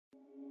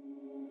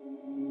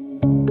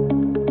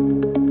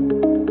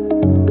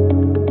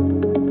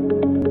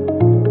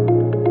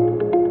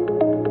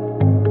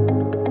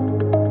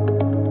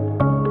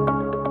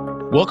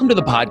Welcome to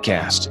the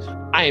podcast.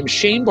 I am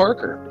Shane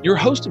Barker, your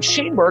host of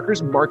Shane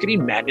Barker's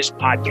Marketing Madness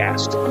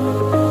podcast.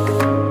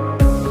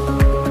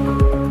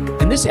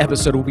 In this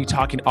episode, we'll be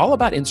talking all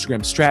about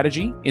Instagram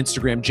strategy,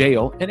 Instagram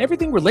jail, and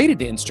everything related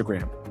to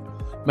Instagram.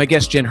 My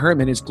guest, Jenn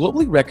Herman, is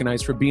globally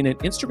recognized for being an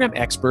Instagram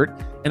expert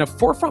and a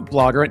forefront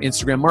blogger on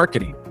Instagram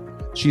marketing.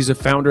 She's a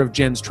founder of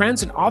Jenn's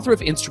Trends and author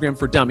of Instagram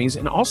for Dummies,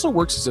 and also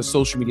works as a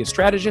social media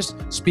strategist,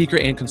 speaker,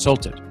 and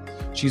consultant.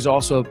 She's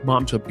also a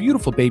mom to a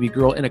beautiful baby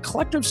girl and a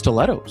collector of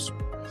stilettos.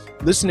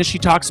 Listen as she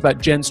talks about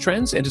Jenn's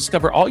Trends and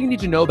discover all you need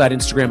to know about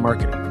Instagram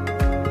marketing.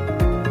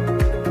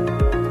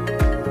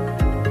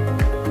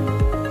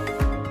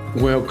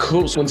 Well,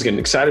 cool. So once again,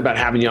 excited about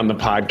having you on the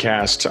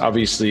podcast.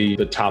 Obviously,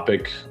 the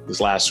topic this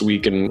last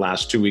week and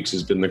last 2 weeks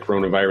has been the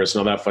coronavirus and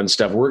all that fun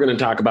stuff. We're going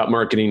to talk about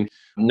marketing.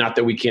 Not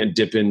that we can't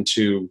dip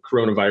into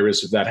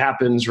coronavirus if that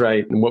happens,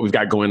 right? And what we've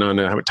got going on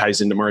and how it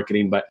ties into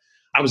marketing. But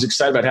I was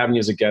excited about having you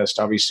as a guest.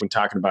 Obviously, when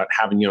talking about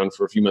having you on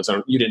for a few months,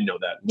 you didn't know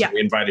that. Yeah. We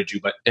invited you,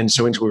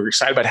 so we were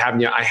excited about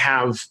having you. I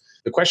have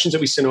the questions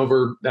that we sent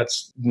over.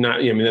 That's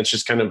not, that's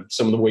just kind of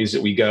some of the ways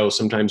that we go.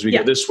 Sometimes we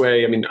go this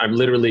way. I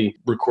literally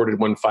recorded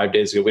one 5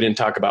 days ago. We didn't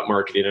talk about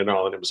marketing at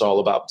all. And it was all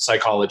about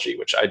psychology,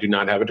 which I do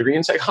not have a degree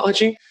in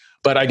psychology.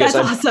 But I guess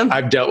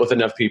I've dealt with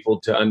enough people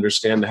to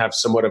understand, to have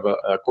somewhat of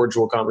a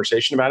cordial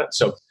conversation about it.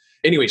 So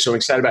anyway, so I'm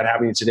excited about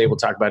having you today. We'll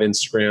talk about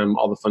Instagram,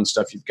 all the fun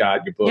stuff you've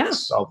got, your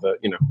books, all the,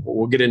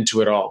 we'll get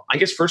into it all. I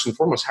guess first and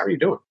foremost, how are you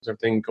doing? Is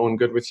everything going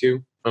good with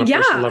you on a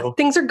personal level?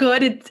 Things are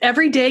good.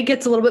 Every day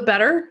gets a little bit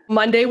better.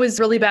 Monday was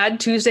really bad.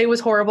 Tuesday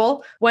was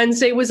horrible.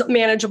 Wednesday was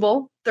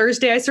manageable.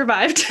 Thursday I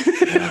survived.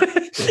 Yeah.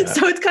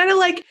 So it's kind of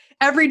like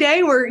every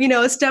day we're,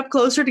 a step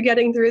closer to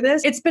getting through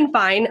this. It's been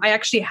fine. I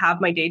actually have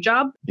my day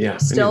job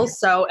still.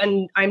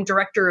 And I'm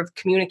director of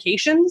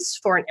communications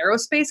for an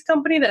aerospace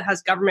company that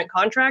has government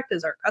contract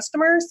as our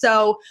customer.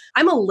 So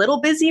I'm a little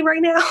busy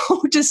right now,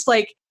 just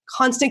like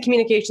constant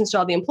communications to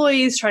all the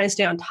employees, trying to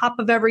stay on top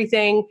of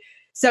everything.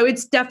 So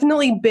it's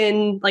definitely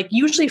been like,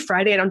 usually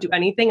Friday, I don't do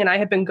anything. And I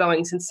have been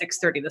going since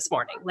 6:30 this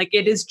morning. Like,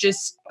 it is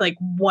just like,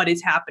 what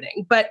is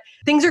happening? But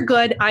things are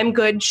good. I'm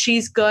good.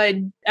 She's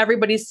good.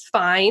 Everybody's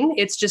fine.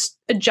 It's just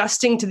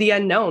adjusting to the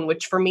unknown,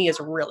 which for me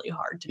is really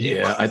hard to do.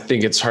 Yeah, I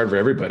think it's hard for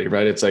everybody,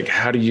 right? It's like,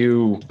 how do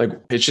you,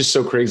 it's just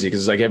so crazy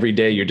because like every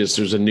day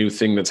there's a new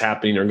thing that's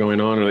happening or going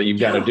on or that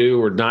you've got to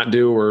do or not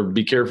do, or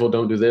be careful,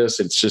 don't do this.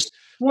 It's just,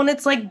 when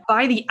it's like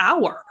by the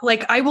hour,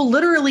 like I will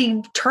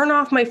literally turn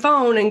off my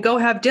phone and go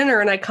have dinner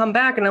and I come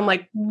back and I'm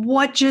like,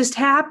 what just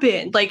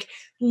happened? Like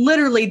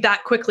literally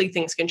that quickly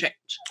things can change.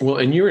 Well,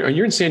 and you're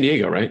in San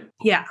Diego, right?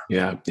 Yeah.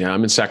 Yeah.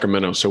 I'm in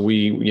Sacramento. So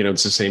we,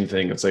 it's the same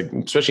thing. It's like,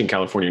 especially in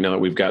California now that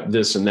we've got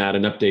this and that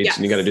and updates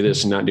and you got to do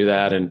this and not do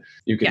that. And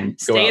you can go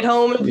stay out. At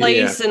home in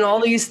place and all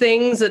these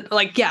things that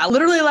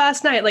literally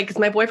last night, like, 'cause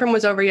my boyfriend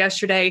was over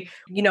yesterday,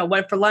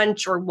 went for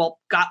lunch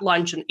got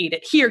lunch and ate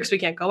it here because we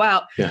can't go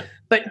out. Yeah.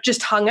 But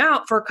just hung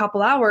out for a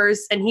couple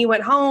hours and he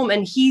went home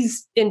and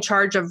he's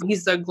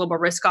the global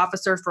risk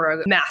officer for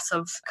a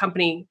massive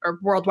company or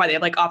worldwide. They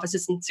have like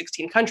offices in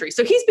 16 countries.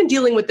 So he's been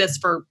dealing with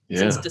this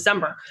since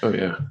December. Oh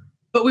yeah.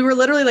 But we were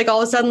literally like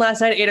all of a sudden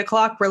last night at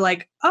 8:00, we're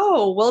like,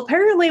 oh, well,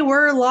 apparently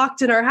we're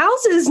locked in our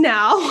houses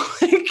now.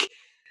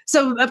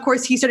 So of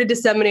course he started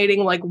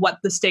disseminating like what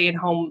the stay at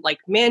home like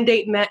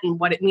mandate meant and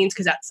what it means,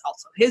 because that's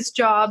also his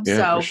job.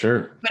 Yeah, for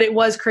sure. But it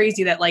was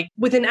crazy that like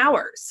within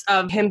hours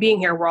of him being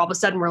here, we're all of a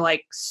sudden we're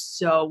like,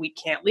 so we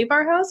can't leave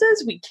our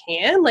houses? We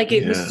can? Like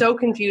it was so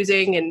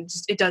confusing and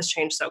it does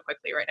change so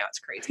quickly right now. It's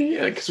crazy.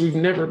 Yeah, because we've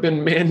never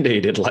been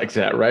mandated like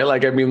that, right?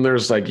 Like,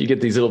 there's like, you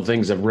get these little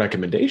things of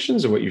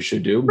recommendations of what you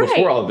should do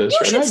before all of this.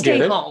 You should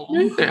stay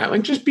home. Yeah,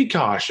 like just be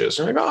cautious.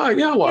 And like,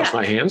 I'll wash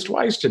my hands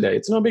twice today.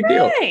 It's no big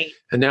deal.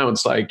 And now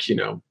it's like,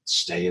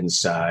 stay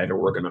inside or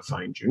we're going to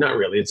find you. Not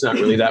really. It's not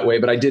really that way.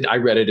 But I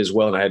read it as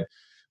well. And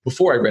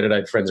before I read it, I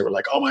had friends that were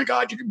like, oh my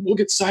God, we'll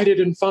get cited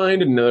and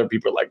fined. And other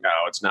people are like, no,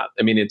 it's not.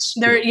 And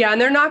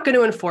they're not going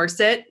to enforce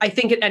it. I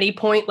think at any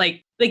point,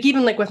 like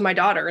even like with my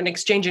daughter and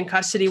exchanging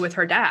custody with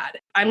her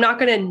dad, I'm not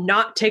going to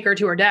not take her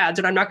to her dad's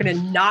and I'm not going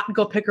to not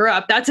go pick her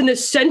up. That's an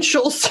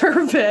essential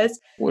service.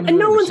 100%. And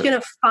no one's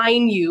going to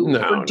fine you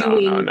for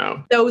doing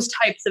those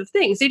types of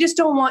things. They just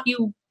don't want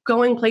you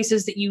going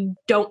places that you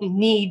don't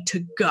need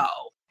to go.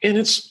 And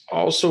it's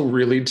also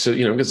really to,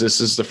 because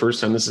this is the first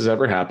time this has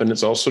ever happened.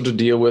 It's also to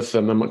deal with,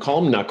 I'm going to call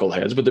them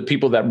knuckleheads, but the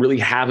people that really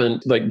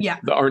haven't,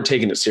 aren't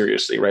taking it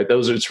seriously, right?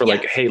 Those are just for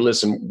like, hey,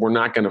 listen, we're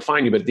not going to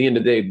find you. But at the end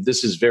of the day,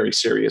 this is very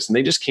serious. And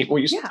they just can't,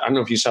 I don't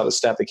know if you saw the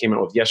stat they came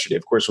out with yesterday.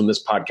 Of course, when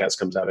this podcast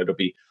comes out, it'll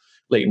be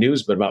late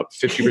news, but about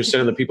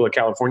 50% of the people in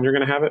California are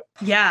going to have it.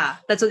 Yeah,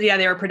 that's what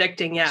they were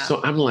predicting. Yeah.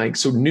 So I'm like,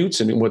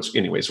 Newts and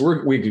anyways,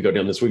 we could go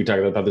down this. We could talk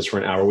about this for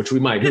an hour, which we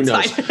might. Who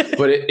knows?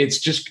 But it's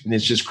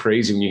just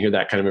crazy when you hear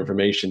that kind of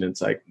information. It's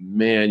like,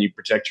 man, you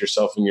protect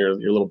yourself in your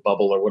little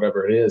bubble or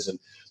whatever it is. And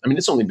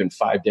it's only been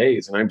 5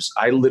 days, and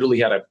I literally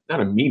had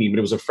not a meeting, but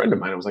it was a friend of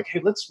mine. I was like, hey,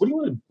 what do you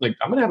want to, like,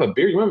 I'm going to have a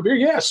beer. You want a beer?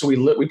 Yeah. So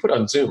we put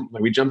on Zoom.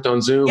 Like we jumped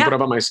on Zoom, put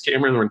up on my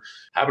camera, and we're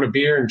having a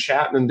beer and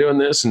chatting and doing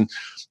this. And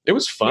It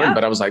was fun,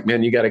 but I was like,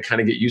 man, you got to kind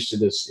of get used to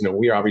this.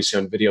 We're obviously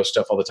on video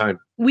stuff all the time.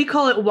 We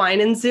call it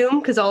wine and Zoom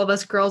because all of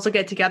us girls will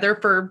get together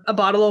for a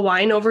bottle of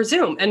wine over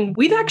Zoom. And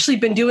we've actually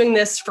been doing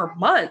this for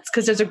months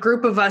because there's a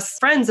group of us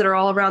friends that are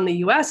all around the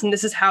US and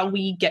this is how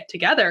we get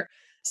together.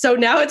 So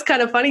now it's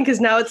kind of funny because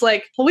now it's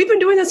like, well, we've been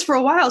doing this for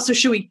a while. So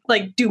should we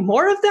do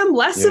more of them,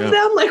 less of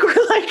them?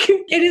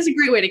 It is a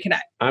great way to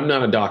connect. I'm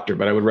not a doctor,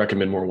 but I would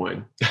recommend more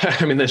wine.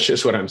 I mean, that's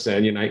just what I'm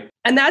saying.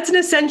 And that's an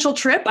essential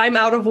trip. I'm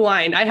out of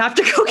wine. I have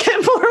to go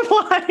get more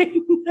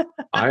wine.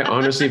 I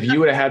honestly, if you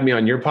would have had me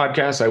on your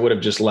podcast, I would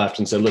have just left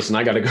and said, listen,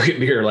 I got to go get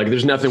beer.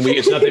 There's nothing,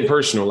 it's nothing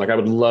personal. I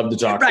would love to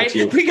talk with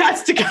you. We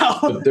got to go.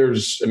 But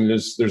there's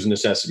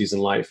necessities in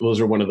life. Those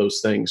are one of those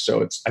things.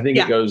 So I think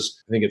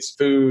it's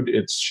food,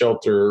 it's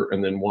shelter,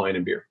 and then wine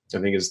and beer. I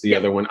think is the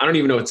other one. I don't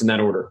even know if it's in that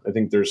order. I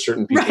think there's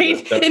certain people.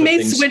 Right. It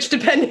may switch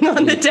depending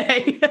on the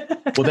day.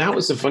 Well, that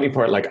was the funny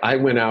part. I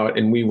went out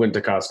and we went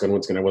to Costco. And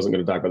once again, I wasn't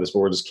going to talk about this, but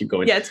we'll just keep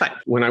going. Yeah, it's fine.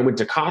 When I went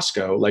to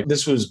Costco,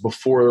 this was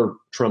before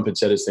Trump had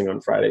said his thing on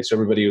Friday. So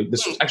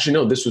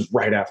this was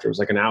right after. It was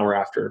an hour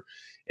after.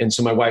 And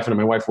so my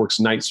wife works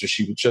nights. So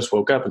she just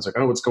woke up and it's like,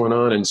 oh, what's going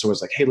on? And so I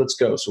was like, hey, let's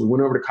go. So we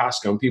went over to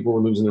Costco and people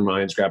were losing their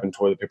minds, grabbing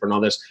toilet paper and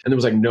all this. And there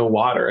was no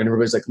water and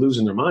everybody's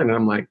losing their mind. And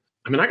I'm like,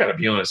 I got to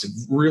be honest, it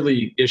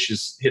really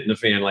issues hitting the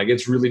fan.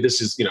 It's really,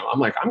 this is, I'm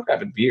like, I'm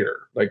grabbing beer.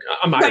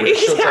 I'm Irish. Right,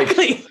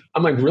 exactly. So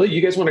I'm like, really?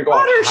 You guys want to go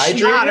out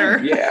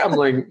hydrated? Yeah. I'm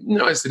like,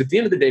 no, I said, at the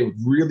end of the day, it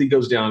really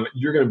goes down.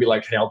 You're going to be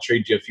like, hey, I'll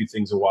trade you a few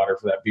things of water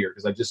for that beer.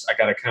 Cause I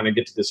got to kind of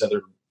get to this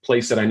other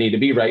place that I need to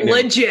be right now.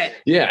 Legit.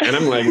 Yeah. And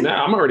I'm like,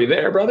 nah, I'm already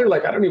there, brother. I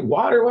don't need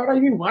water. What do I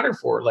need water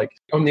for?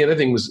 The other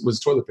thing was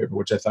toilet paper,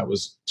 which I thought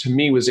was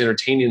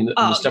entertaining.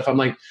 The stuff. I'm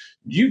like,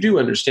 you do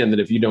understand that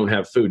if you don't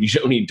have food, you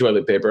don't need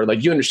toilet paper.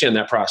 You understand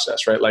that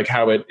process, right?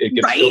 How it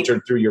gets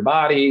filtered through your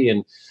body.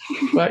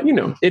 But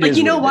it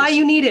is. Why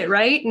you need it,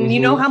 right? And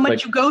you know how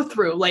much you go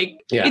through.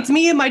 It's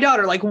me and my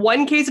daughter.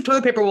 One case of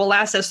toilet paper will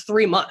last us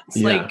 3 months.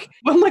 Yeah.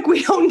 I'm like,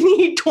 we don't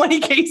need 20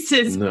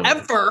 cases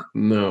ever.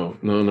 No.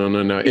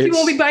 People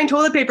won't be buying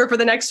toilet paper for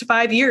the next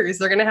 5 years.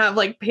 They're going to have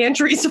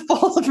pantries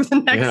full for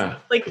the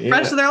next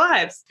rest of their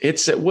lives.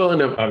 It's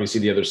and obviously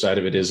the other side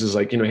of it is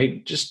hey,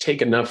 just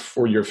take enough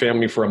for your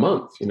family for a month.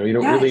 You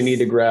don't really need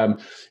to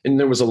grab. And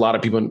there was a lot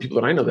of people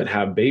that I know that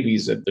have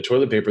babies that the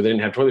toilet paper, they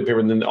didn't have toilet paper.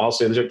 And then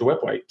also they took the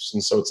wet wipes.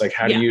 And so it's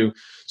how do you,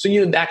 so,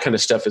 that kind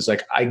of stuff is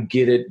I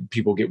get it.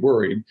 People get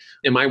worried.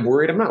 Am I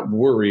worried? I'm not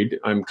worried.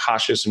 I'm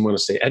cautious and want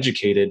to stay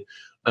educated.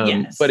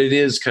 But it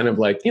is kind of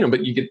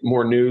but you get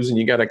more news and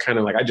you got to kind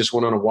of I just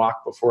went on a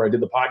walk before I did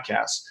the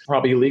podcast,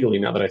 probably illegally.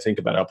 Now that I think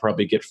about it, I'll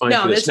probably get fined.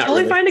 No, it's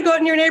totally fine to go out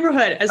in your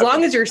neighborhood as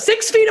long as you're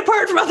 6 feet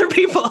apart from other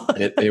people.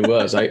 It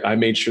was. I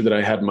made sure that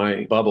I had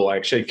my bubble. I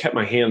actually kept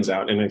my hands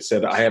out and I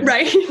said,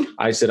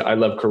 I said, I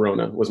love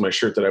Corona was my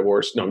shirt that I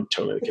wore. No, I'm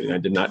totally kidding. I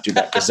did not do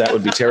that because that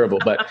would be terrible.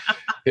 But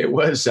it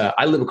was,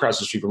 I live across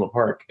the street from a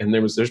park and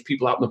there's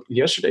people out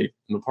yesterday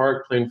in the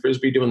park playing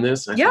Frisbee doing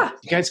this. And I thought,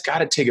 you guys got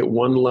to take it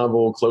one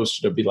level closer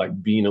to be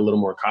being a little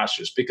more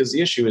cautious, because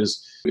the issue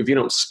is if you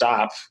don't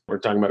stop, we're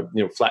talking about,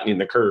 flattening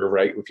the curve,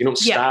 right? If you don't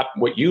stop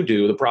what you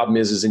do, the problem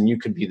is then you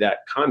could be that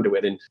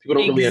conduit and people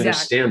don't really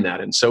understand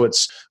that. And so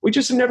we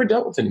just have never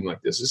dealt with anything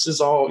like this. This is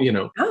all, do you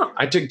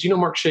know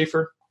Mark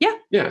Schaefer? Yeah.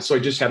 Yeah. So I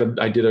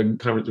did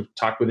a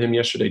talk with him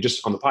yesterday,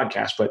 just on the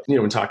podcast, but,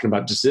 when talking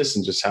about just this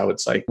and just how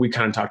it's we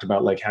kind of talked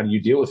about how do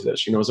you deal with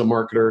this, as a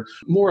marketer,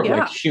 more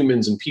of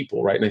humans and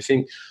people. Right. And I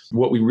think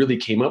what we really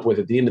came up with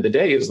at the end of the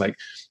day is I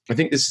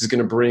think this is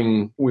going to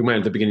bring, we might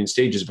at the beginning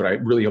stages, but I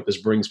really hope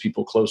this brings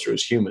people closer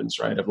as humans,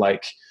 right? Of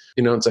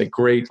it's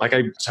great. I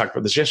talked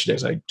about this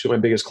yesterday. Two of my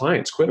biggest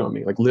clients quit on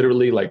me,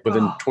 literally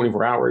within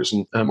 24 hours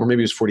and, or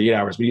maybe it was 48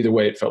 hours, but either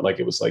way, it felt like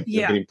it was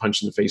getting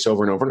punched in the face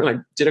over and over. And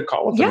I did a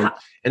call with them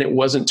and it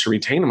wasn't to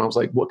retain them. I was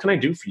like, what can I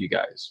do for you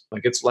guys?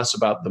 It's less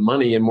about the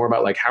money and more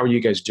about how are you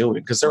guys doing?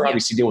 Because they're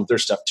obviously dealing with their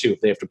stuff too,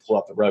 if they have to pull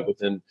out the rug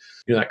within,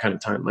 that kind of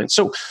timeline.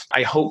 So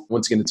I hope,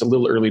 once again, it's a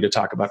little early to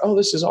talk about,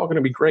 this is all going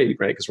to be great,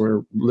 right? Because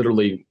we're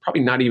literally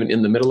probably not even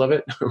in the middle of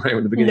it, right?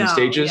 In the beginning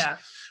stages. Yeah.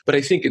 But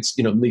I think it's,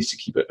 at least to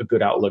keep a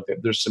good outlook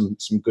that there's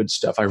some good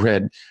stuff. I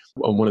read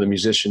one of the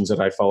musicians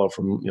that I follow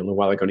from a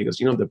while ago, and he goes,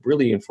 the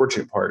really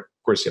unfortunate part,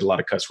 of course, he had a lot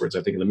of cuss words,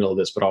 I think, in the middle of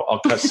this, but I'll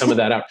cut some of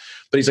that out.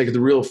 But he's the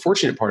real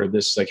fortunate part of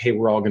this is hey,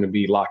 we're all going to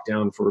be locked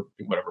down for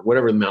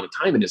whatever amount of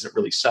time it is. It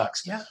really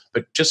sucks. Yeah.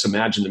 But just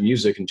imagine the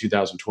music in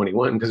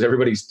 2021, because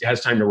everybody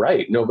has time to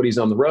write. Nobody's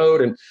on the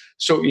road. And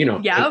so,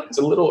 it's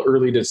a little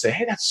early to say,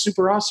 hey, that's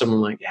super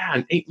awesome. I'm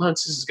in 8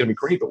 months, this is going to be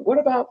great. But what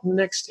about the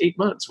next 8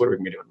 months? What are we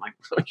going to be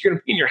doing? You're going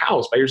to be in your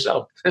house by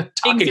yourself,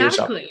 talking to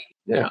yourself.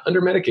 Yeah,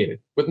 under-medicated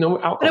with no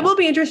alcohol. But it will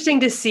be interesting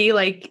to see,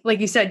 like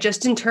you said,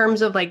 just in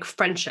terms of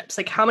friendships,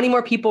 how many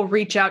more people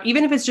reach out,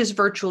 even if it's just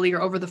virtually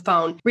or over the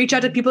phone, reach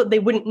out to people that they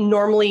wouldn't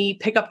normally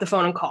pick up the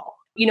phone and call.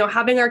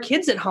 Having our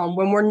kids at home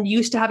when we're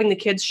used to having the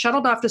kids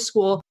shuttled off to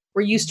school,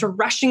 we're used to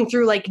rushing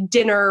through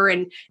dinner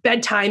and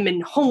bedtime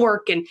and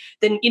homework. And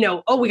then, we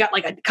got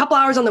a couple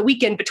hours on the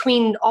weekend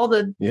between all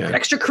the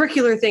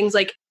extracurricular things.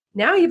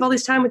 now you have all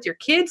this time with your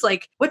kids.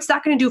 Like, what's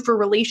that going to do for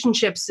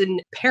relationships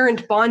and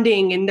parent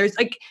bonding? And there's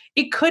like,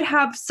 it could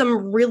have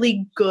some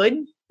really good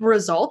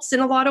results in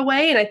a lot of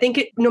way. And I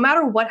think no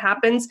matter what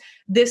happens,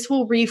 this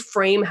will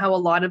reframe how a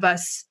lot of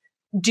us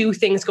do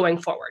things going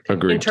forward.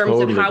 Agreed. In terms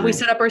of how we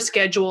set up our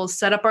schedules,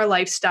 set up our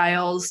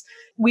lifestyles.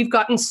 We've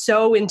gotten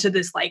so into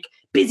this like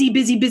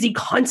busy,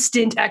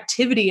 constant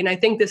activity. And I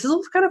think this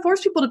will kind of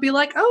force people to be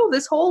like, oh,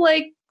 this whole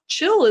like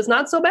chill is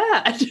not so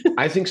bad.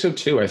 I think so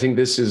too. I think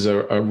this is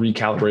a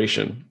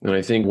recalibration. And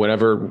I think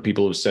whatever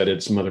people have said,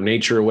 it's Mother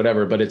Nature or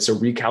whatever, but it's a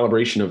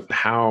recalibration of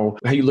how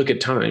you look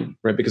at time,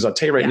 right? Because I'll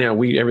tell you right now,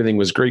 everything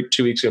was great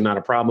 2 weeks ago, not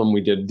a problem.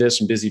 We did this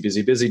and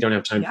busy, don't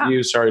have time for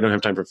you. Sorry, don't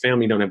have time for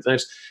family, don't have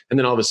this. And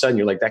then all of a sudden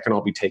you're like, that can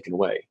all be taken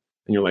away.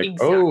 And you're like,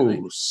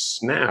 oh,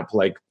 snap.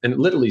 Like, and it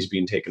literally is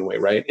being taken away,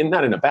 right? And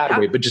not in a bad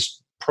way, but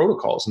just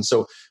protocols. And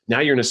so now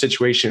you're in a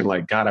situation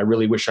like, God, I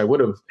really wish I would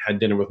have had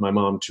dinner with my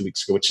mom 2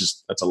 weeks ago,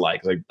 that's a lie.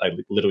 Cause I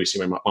literally see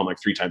my mom like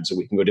 3 times a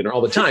week and go to dinner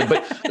all the time.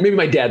 But maybe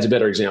my dad's a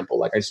better example.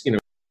 Like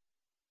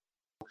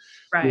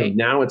right.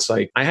 Now it's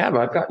like,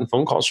 I've gotten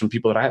phone calls from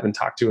people that I haven't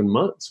talked to in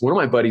months. One of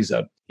my buddies,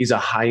 he's a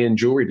high-end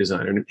jewelry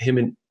designer, and him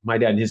and my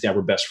dad and his dad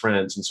were best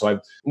friends. And so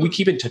we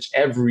keep in touch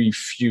every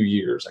few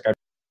years. Like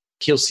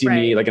he'll see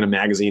me like in a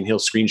magazine, he'll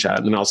screenshot it,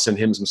 and then I'll send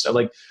him some stuff.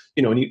 Like,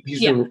 and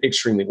he's doing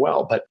extremely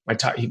well. But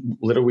he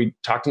literally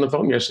talked on the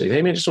phone yesterday.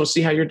 Hey man, just want to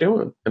see how you're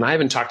doing. And I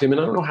haven't talked to him in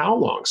I don't know how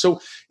long.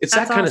 So it's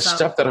that kind of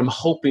stuff that I'm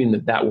hoping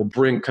that will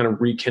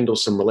rekindle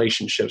some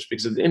relationships,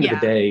 because at the end of the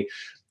day,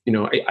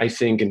 I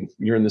think, and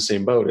you're in the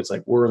same boat, it's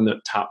like we're in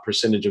the top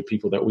percentage of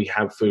people that we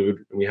have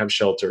food and we have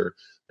shelter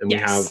and we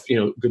have,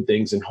 good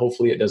things, and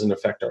hopefully it doesn't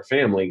affect our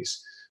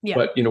families. Yeah.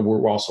 But,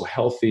 we're also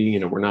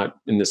healthy, we're not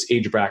in this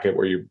age bracket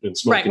where you've been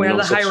smoking. Right, we're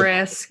not the high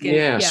risk.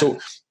 And, so,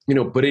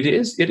 but it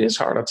is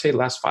hard. I'll tell you, the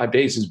last 5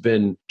 days has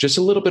been just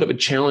a little bit of a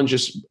challenge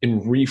just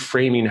in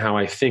reframing how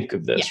I think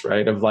of this,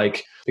 right? Of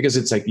like, because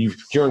it's like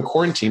you're in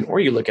quarantine, or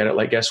you look at it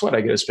like, guess what?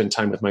 I get to spend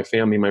time with my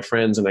family, my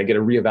friends, and I get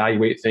to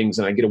reevaluate things,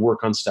 and I get to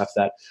work on stuff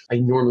that I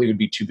normally would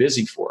be too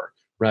busy for.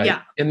 Right.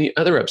 Yeah. And the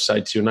other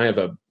upside too,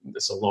 and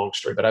it's a long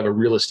story, but I have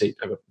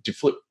to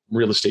flip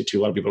real estate too.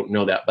 A lot of people don't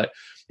know that, but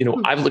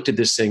I've looked at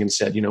this thing and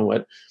said, you know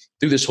what,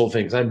 through this whole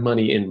thing, 'cause I have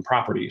money in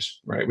properties,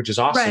 right? Which is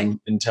awesome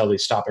until they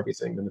stop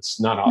everything. Then it's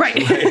not awesome.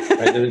 Right.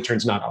 Then it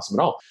turns not awesome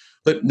at all.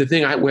 But the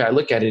thing, way I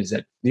look at it is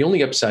that the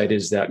only upside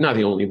is that, not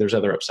the only, there's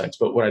other upsides,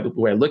 but the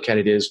way I look at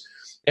it is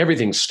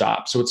everything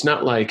stopped. So it's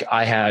not like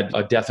I had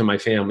a death in my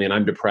family and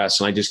I'm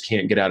depressed and I just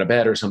can't get out of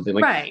bed or something.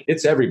 Like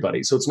it's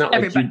everybody. So it's not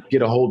like you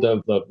get a hold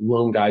of the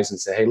loan guys and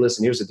say, hey,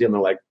 listen, here's the deal. And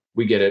they're like,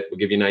 we get it. We'll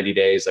give you 90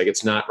 days. Like,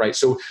 it's not right.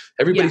 So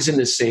everybody's in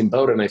this same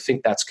boat. And I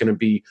think that's going to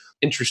be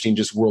interesting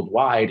just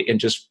worldwide. And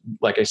just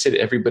like I said,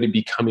 everybody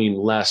becoming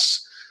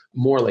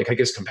more like, I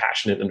guess,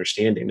 compassionate and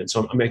understanding. And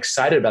so I'm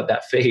excited about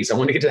that phase. I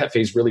want to get to that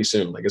phase really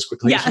soon, like as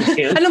quickly as we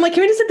can. And I'm like,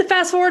 can we just hit the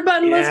fast forward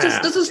button? Let's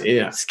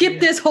just skip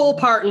this whole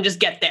part and just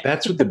get there.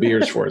 That's what the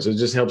beer's for. Is it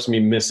just helps me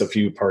miss a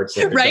few parts.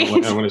 I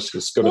want to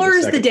just go to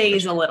blurs the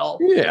days a little.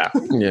 Yeah. I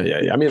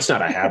mean, it's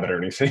not a habit or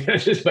anything,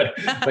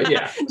 but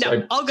yeah.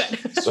 No, all good.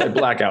 So I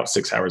black out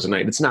 6 hours a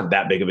night. It's not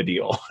that big of a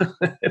deal.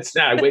 It's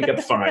not, I wake up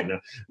fine.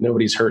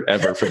 Nobody's hurt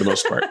ever for the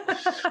most part.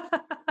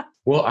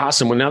 Well,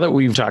 awesome. Well, now that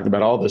we've talked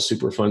about all the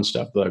super fun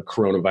stuff, the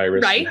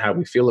coronavirus and how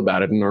we feel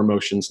about it and our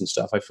emotions and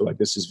stuff, I feel like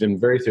this has been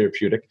very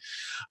therapeutic.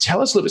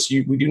 Tell us a little bit. So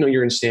we do know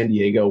you're in San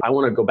Diego. I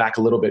want to go back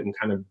a little bit and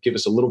kind of give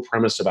us a little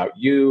premise about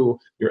you,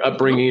 your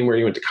upbringing, where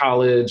you went to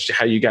college,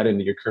 how you got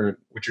into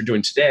what you're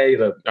doing today,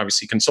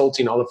 obviously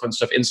consulting, all the fun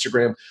stuff,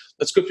 Instagram.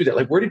 Let's go through that.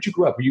 Like, where did you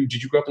grow up?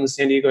 Did you grow up in the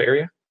San Diego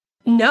area?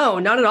 No,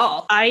 not at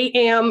all. I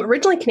am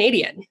originally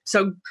Canadian.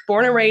 So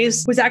born and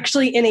raised, was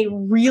actually in a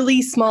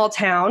really small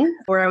town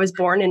where I was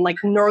born in like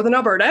northern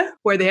Alberta,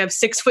 where they have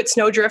 6-foot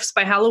snowdrifts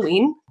by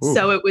Halloween. Ooh.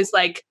 So it was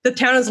like, the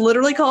town is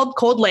literally called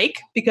Cold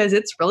Lake because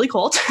it's really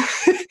cold.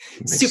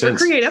 Super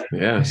creative.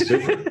 Yeah,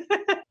 super.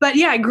 But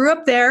yeah, I grew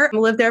up there,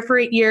 lived there for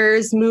 8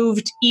 years,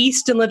 moved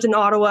east and lived in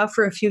Ottawa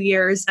for a few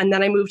years. And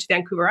then I moved to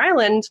Vancouver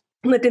Island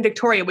and lived in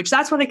Victoria, which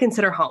that's what I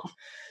consider home.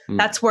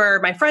 That's where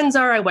my friends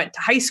are. I went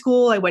to high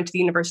school. I went to the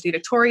University of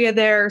Victoria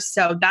there.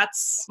 So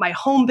that's my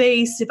home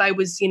base. If I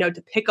was,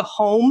 to pick a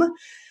home,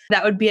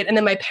 that would be it. And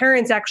then my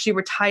parents actually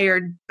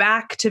retired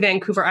back to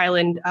Vancouver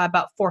Island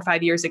about 4 or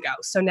 5 years ago.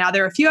 So now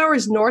they're a few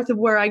hours north of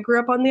where I grew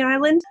up on the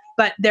island,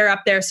 but they're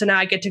up there. So now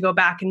I get to go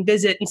back and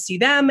visit and see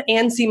them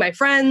and see my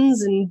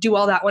friends and do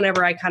all that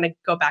whenever I kind of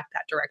go back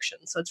that direction.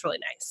 So it's really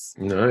nice.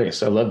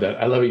 Nice. I love that.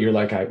 I love it. You're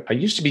like, I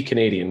used to be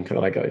Canadian. Kind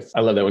of like,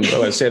 I love that when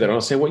I say that. I'll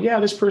say, well, yeah,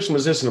 this person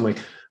was this. And I'm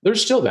like, there's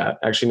still that.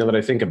 Actually, now that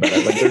I think about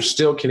it, like they're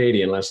still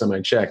Canadian last time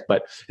I checked.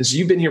 And so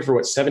you've been here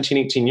for 17,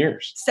 18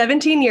 years?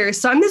 17 years.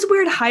 So I'm this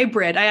weird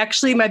hybrid.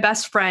 My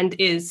best friend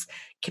is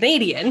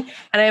Canadian,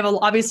 and I have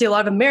obviously a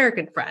lot of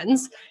American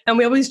friends. And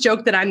we always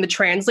joke that I'm the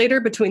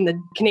translator between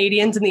the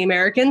Canadians and the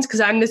Americans,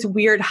 because I'm this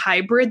weird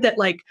hybrid that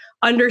like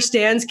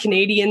understands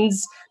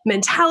Canadians'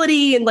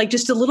 mentality and like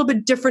just a little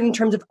bit different in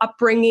terms of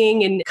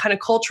upbringing and kind of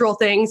cultural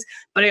things.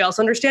 But I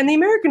also understand the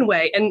American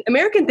way. And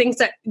American things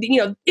that,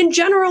 in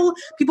general,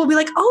 people be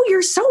like, oh,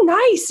 you're so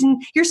nice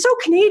and you're so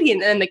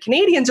Canadian. And the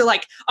Canadians are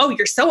like, oh,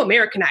 you're so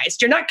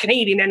Americanized. You're not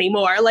Canadian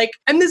anymore. Like,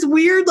 I'm this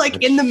weird,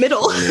 like in the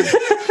middle.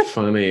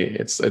 Funny.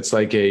 It's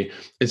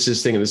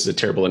this thing, and this is a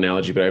terrible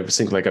analogy, but I was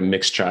thinking like a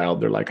mixed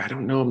child. They're like, I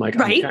don't know. I'm like,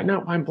 right?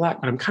 I'm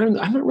black, but I'm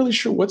not really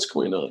sure what's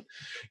going on.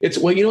 It's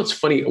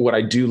funny. What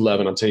I do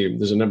love, and I'll tell you,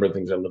 there's a number of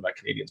things I love about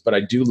Canadians, but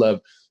I do love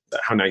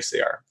how nice they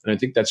are. And I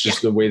think that's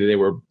just the way that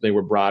they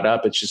were brought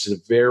up. It's just a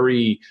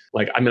very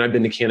I've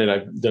been to Canada,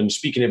 I've done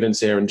speaking events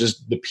there, and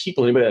just the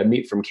people, anybody that I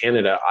meet from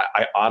Canada,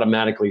 I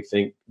automatically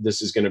think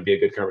this is going to be a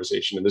good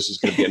conversation and this is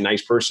going to be a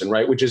nice person,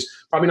 right? Which is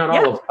probably not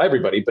all of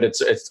everybody, but it's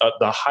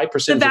the high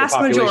percentage of the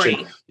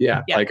population.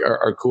 Majority.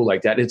 Are cool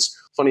like that. It's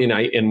funny.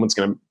 And once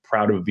again, I'm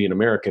proud of being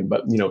American,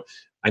 but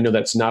I know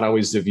that's not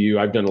always the view.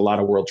 I've done a lot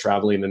of world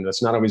traveling, and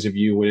that's not always a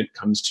view when it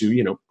comes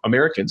to,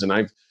 Americans. And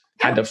I've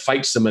had to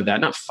fight some of that,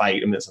 not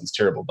fight, I mean, that sounds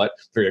terrible, but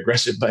very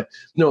aggressive, but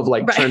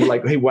trying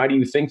to hey, why do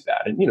you think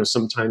that? And,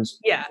 sometimes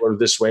people are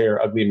this way,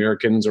 or ugly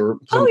Americans, or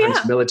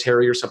sometimes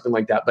military or something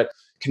like that. But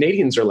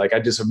Canadians are like, I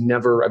don't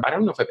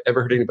know if I've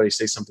ever heard anybody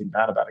say something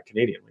bad about a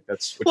Canadian. Like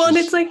that's, and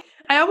it's like,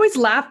 I always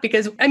laugh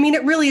because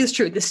it really is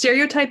true. The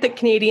stereotype that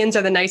Canadians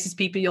are the nicest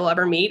people you'll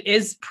ever meet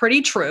is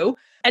pretty true.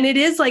 And it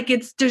is like,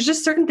 there's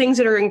just certain things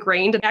that are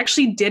ingrained. I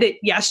actually did it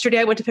yesterday.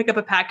 I went to pick up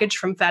a package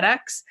from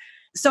FedEx.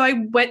 So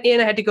I went in,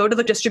 I had to go to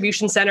the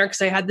distribution center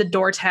because I had the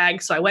door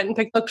tag. So I went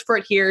and looked for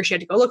it here. She had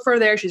to go look for it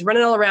there. She's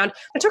running all around.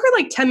 It took her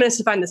like 10 minutes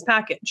to find this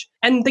package.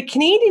 And the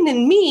Canadian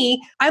in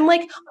me, I'm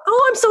like,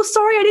 oh, I'm so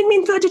sorry. I didn't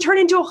mean for that to turn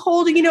into a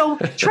whole,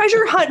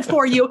 treasure hunt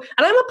for you.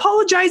 And I'm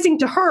apologizing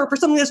to her for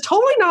something that's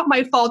totally not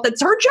my fault.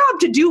 That's her job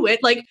to do it.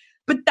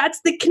 But that's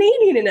the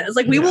Canadian in us.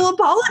 We will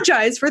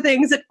apologize for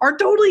things that are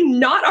totally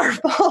not our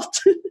fault.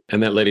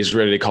 And that lady's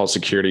ready to call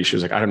security. She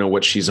was like, I don't know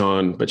what she's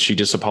on, but she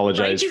just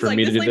apologized for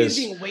me to do this.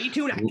 Being way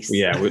too nice.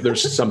 Yeah,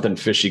 there's something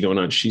fishy going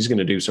on. She's going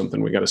to do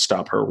something. We got to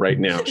stop her right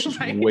now. She's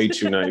way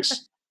too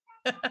nice.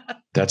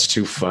 That's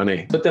too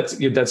funny. But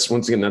that's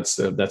once again,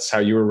 that's how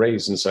you were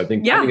raised. And so I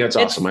think that's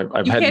awesome. I've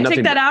had nothing. You can't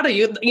take that out of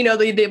you.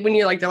 When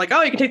you're like, they're like,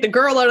 oh, you can take the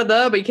girl out of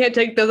but you can't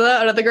take the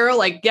out of the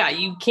girl.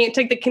 You can't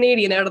take the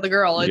Canadian out of the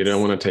girl. You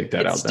don't want to take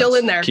that out. It's still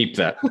in there. Keep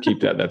that.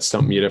 That's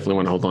something you definitely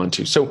want to hold on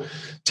to. So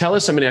tell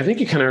us, I think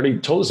you kind of already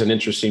told us an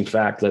interesting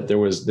fact that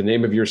the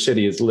name of your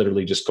city is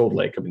literally just Cold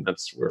Lake.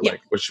 That's where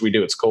what should we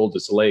do? It's cold.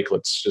 It's a lake.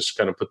 Let's just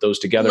kind of put those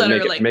together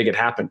and make it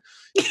happen.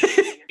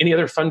 Any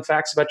other fun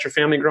facts about your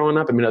family growing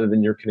up? Other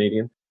than you're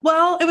Canadian?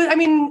 Well, it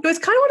was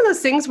kind of one of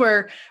those things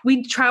where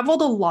we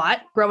traveled a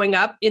lot growing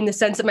up in the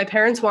sense that my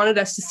parents wanted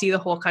us to see the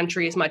whole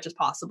country as much as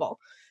possible.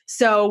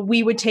 So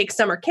we would take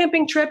summer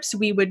camping trips.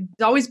 We would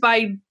always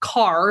buy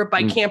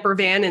camper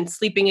van and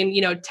sleeping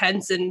in,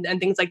 tents and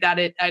things like that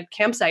at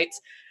campsites.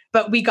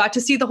 But we got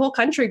to see the whole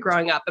country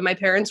growing up. And my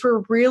parents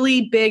were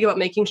really big about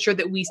making sure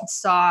that we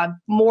saw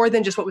more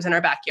than just what was in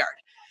our backyard.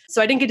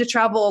 So I didn't get to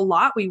travel a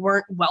lot. We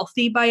weren't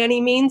wealthy by any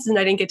means. And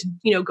I didn't get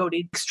to, go to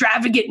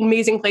extravagant,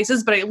 amazing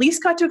places, but I at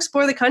least got to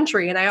explore the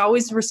country. And I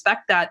always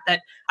respect that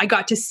I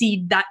got to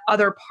see that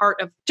other part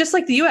of, just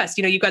like the US,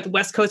 you got the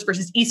West Coast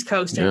versus East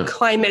Coast and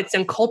climates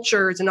and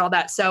cultures and all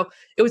that. So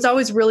it was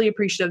always really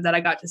appreciative that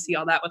I got to see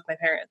all that with my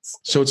parents.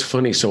 So it's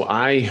funny. So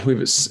we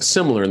were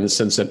similar in the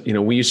sense that,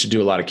 we used to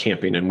do a lot of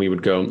camping, and we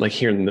would go like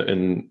here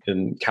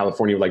in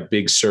California, like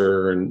Big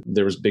Sur, and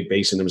there was Big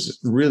Basin. There was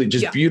really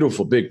just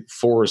beautiful big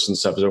forests and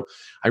stuff. So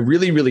I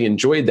really, really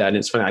enjoyed that. And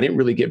it's funny, I didn't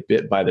really get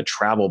bit by the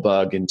travel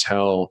bug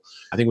until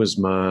I think it was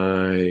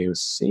my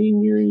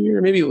senior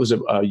year. Maybe it was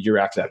a year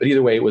after that. But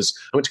either way, I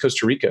went to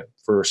Costa Rica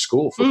for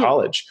school, for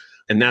college.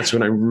 And that's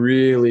when I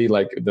really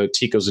the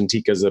ticos and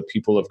ticas, the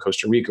people of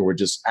Costa Rica were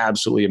just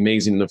absolutely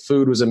amazing. And the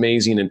food was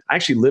amazing. And I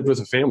actually lived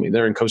with a family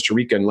there in Costa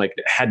Rica, and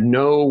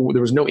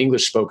there was no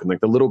English spoken.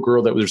 The little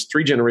girl there's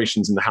 3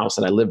 generations in the house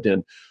that I lived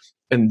in.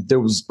 And there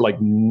was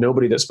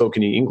nobody that spoke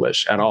any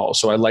English at all.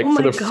 So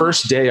for the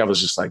first day, I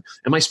was just and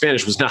my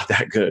Spanish was not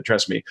that good,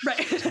 trust me.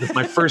 Right.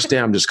 My first day,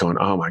 I'm just going,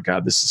 oh my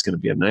God, this is going to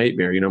be a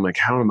nightmare. I'm like,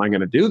 how am I going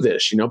to do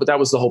this? But that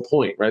was the whole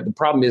point, right? The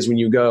problem is when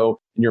you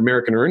go and you're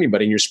American or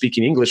anybody and you're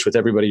speaking English with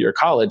everybody at your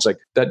college,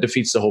 that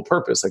defeats the whole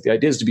purpose. The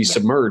idea is to be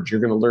submerged. You're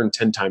going to learn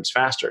 10 times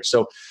faster.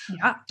 So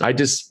I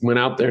just went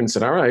out there and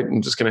said, all right,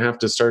 I'm just going to have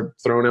to start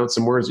throwing out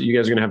some words that you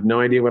guys are going to have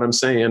no idea what I'm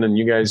saying. And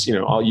you guys,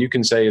 all you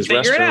can say is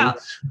restroom.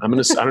 I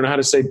don't know how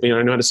to say,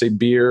 I know how to say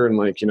beer and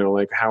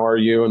how are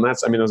you? And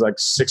that's,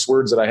 those 6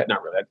 words that I had,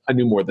 not really, I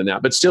knew more than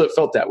that, but still it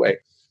felt that way.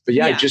 But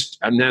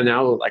I'm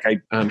now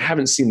I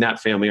haven't seen that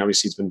family.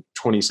 Obviously it's been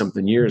 20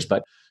 something years,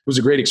 but it was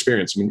a great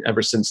experience.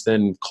 Ever since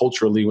then,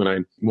 culturally, when I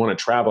want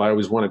to travel, I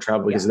always want to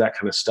travel because of that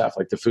kind of stuff,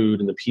 like the food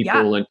and the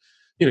people. And,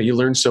 you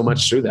learn so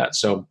much through that.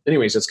 So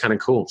anyways, that's kind of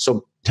cool.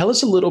 So tell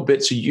us a little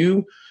bit. So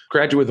you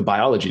graduate with a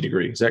biology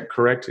degree. Is that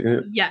correct?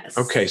 Yes.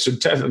 Okay. So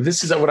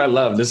this is what I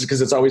love. This is because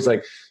it's always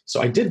like,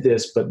 so I did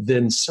this, but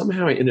then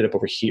somehow I ended up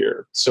over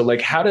here. So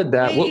like, how did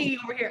that? Over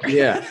here.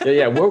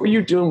 Yeah. What were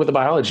you doing with a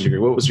biology degree?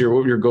 What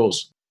were your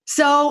goals?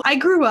 So I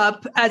grew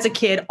up as a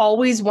kid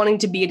always wanting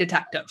to be a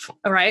detective.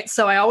 All right.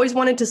 So I always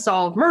wanted to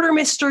solve murder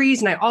mysteries,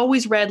 and I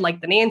always read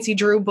like the Nancy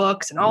Drew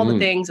books and all the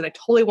things, and I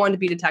totally wanted to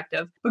be a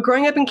detective. But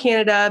growing up in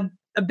Canada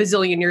a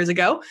bazillion years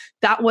ago,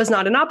 that was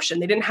not an option.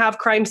 They didn't have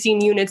crime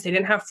scene units. They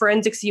didn't have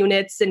forensics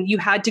units. And you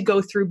had to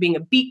go through being a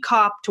beat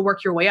cop to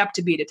work your way up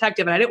to be a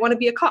detective. And I didn't want to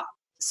be a cop.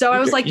 So I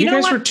was like, you know what?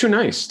 You guys were too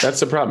nice. That's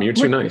the problem. You're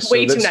too nice.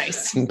 Way too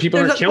nice.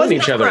 People are killing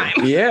each other.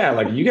 Yeah.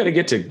 Like you got to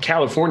get to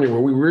California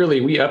where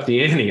we up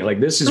the ante.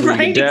 Like this is where you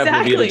can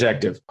definitely be a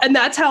detective. And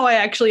that's how I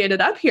actually ended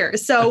up here.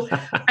 So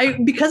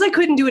because I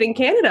couldn't do it in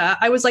Canada,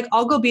 I was like,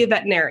 I'll go be a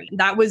veterinarian.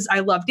 I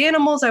loved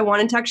animals. I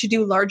wanted to actually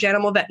do large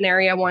animal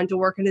veterinary. I wanted to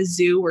work in a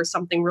zoo or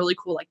something really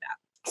cool like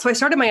that. So I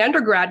started my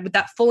undergrad with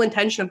that full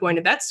intention of going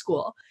to vet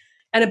school.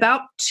 And I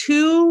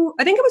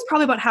think it was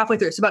probably about halfway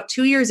through. So about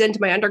 2 years into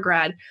my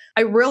undergrad,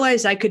 I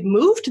realized I could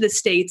move to the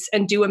States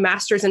and do a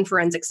master's in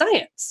forensic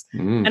science.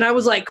 And I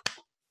was like,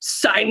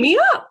 sign me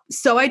up.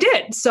 So I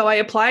did. So I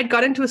applied,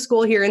 got into a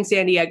school here in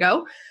San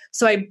Diego.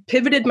 So I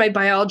pivoted my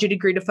biology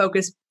degree to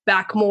focus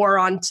back more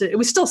onto, it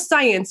was still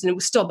science and it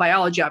was still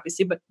biology,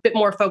 obviously, but a bit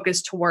more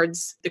focused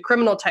towards the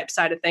criminal type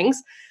side of things.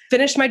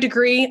 Finished my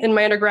degree in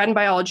my undergrad in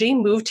biology,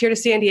 moved here to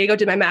San Diego,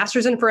 did my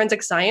master's in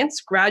forensic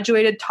science,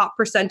 graduated top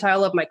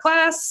percentile of my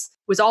class,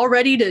 was all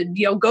ready to,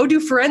 go do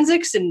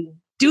forensics and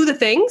do the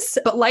things,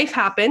 but life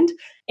happened.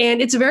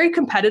 And it's very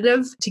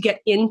competitive to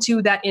get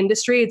into that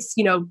industry. It's,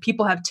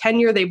 people have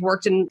tenure, they've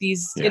worked in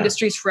these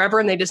industries forever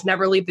and they just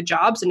never leave the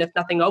jobs. And if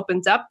nothing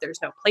opens up,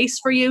 there's no place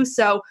for you.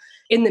 So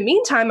in the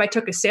meantime, I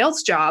took a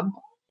sales job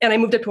and I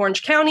moved up to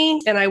Orange County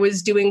and I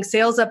was doing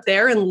sales up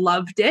there and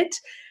loved it.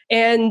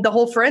 And the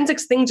whole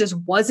forensics thing just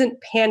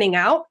wasn't panning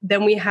out.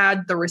 Then we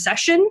had the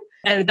recession.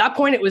 And at that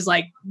point, it was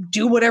like,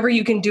 do whatever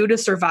you can do to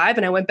survive.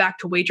 And I went back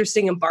to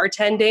waitressing and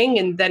bartending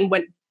and then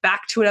went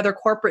back to another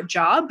corporate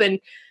job. And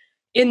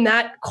in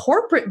that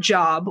corporate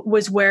job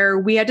was where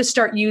we had to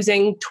start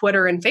using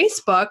Twitter and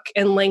Facebook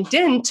and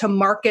LinkedIn to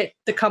market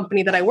the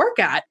company that I work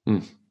at.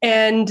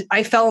 And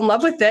I fell in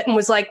love with it and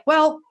was like,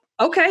 well,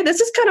 okay, this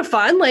is kind of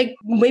fun. Like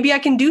maybe I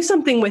can do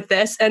something with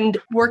this. And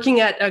working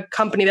at a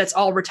company that's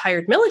all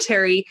retired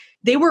military,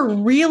 they were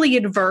really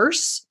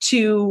adverse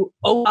to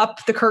open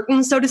up the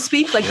curtain, so to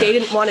speak. Like they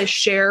didn't want to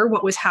share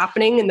what was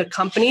happening in the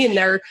company. And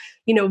they're,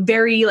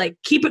 very like,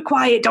 keep it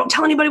quiet. Don't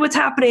tell anybody what's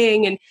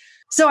happening. And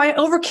so I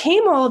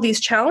overcame all of these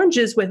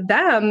challenges with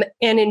them.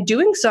 And in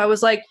doing so, I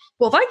was like,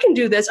 well, if I can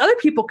do this, other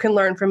people can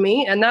learn from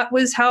me. And that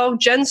was how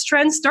Jenn's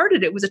Trends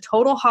started. It was a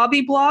total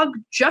hobby blog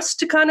just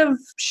to kind of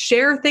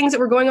share things that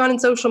were going on in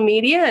social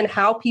media and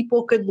how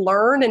people could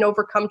learn and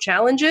overcome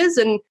challenges.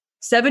 And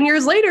 7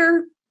 years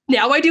later,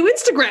 now I do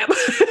Instagram.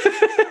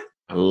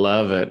 I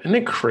love it. Isn't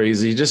it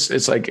crazy?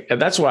 It's like,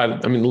 that's why,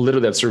 literally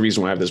that's the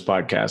reason why I have this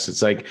podcast.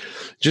 It's like,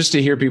 just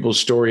to hear people's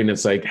story. And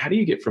it's like, how do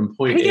you get from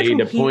point A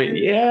to point?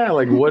 Yeah.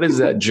 Like, what is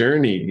that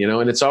journey?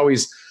 And it's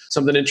always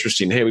something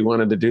interesting. Hey, we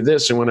wanted to do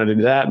this and wanted to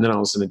do that. And then all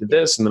of a sudden I did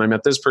this. And then I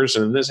met this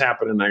person and this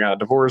happened and I got a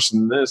divorce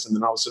and this. And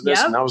then all of a sudden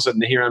this. And all of a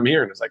sudden here I'm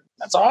here. And it's like,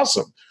 that's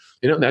awesome.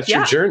 That's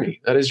your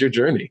journey. That is your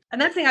journey. And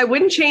that's the thing, I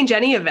wouldn't change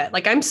any of it.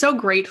 Like, I'm so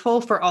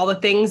grateful for all the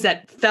things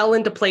that fell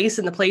into place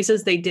in the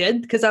places they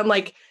did. Because I'm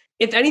like,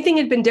 if anything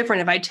had been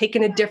different, if I'd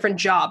taken a different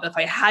job, if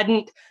I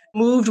hadn't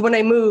moved when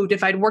I moved,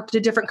 if I'd worked at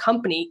a different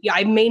company,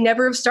 I may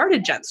never have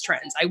started Jenn's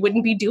Trends. I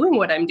wouldn't be doing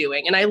what I'm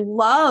doing. And I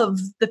love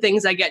the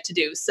things I get to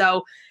do.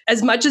 So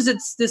as much as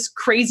it's this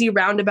crazy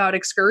roundabout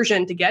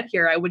excursion to get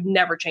here, I would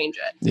never change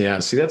it. Yeah.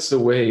 See, that's the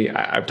way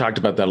I've talked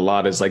about that a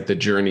lot, is like the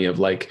journey of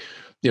like,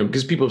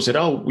 because people have said,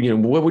 oh,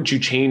 what would you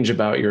change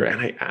about your,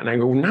 and I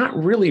go, not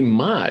really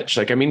much.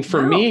 Like,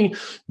 for me,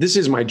 this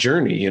is my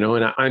journey, and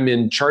I'm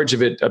in charge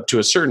of it up to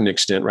a certain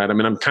extent, right?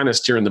 I'm kind of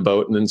steering the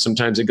boat, and then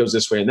sometimes it goes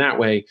this way and that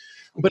way.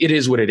 But it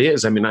is what it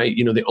is.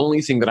 The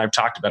only thing that I've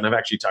talked about, and I've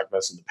actually talked about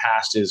this in the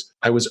past, is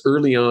I was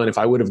early on. If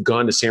I would have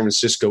gone to San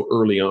Francisco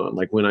early on,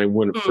 like when I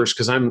went first,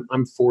 because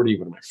I'm 40,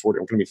 when am I 40?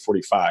 I'm going to be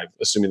 45,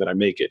 assuming that I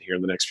make it here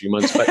in the next few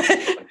months, but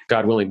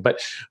God willing.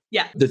 But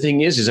the thing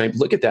is I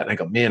look at that and I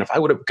go, man, if I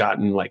would have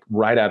gotten like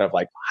right out of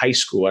like high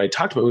school, I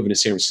talked about moving to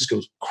San Francisco, it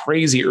was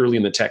crazy early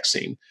in the tech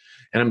scene.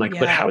 And I'm like,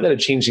 but how would that have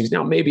changed things?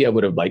 Now, maybe I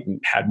would have like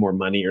had more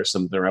money or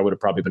something, or I would have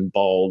probably been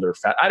bald or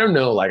fat. I don't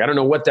know. Like, I don't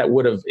know what that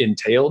would have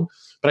entailed,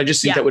 but I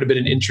just think that would have been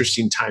an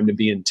interesting time to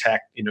be in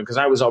tech, because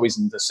I was always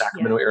in the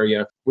Sacramento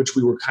area, which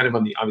we were kind of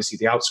on obviously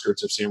the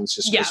outskirts of San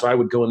Francisco. Yeah. So I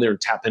would go in there and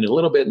tap in a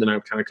little bit, and then I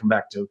would kind of come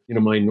back to,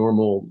 my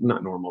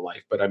not normal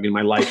life, but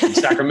my life in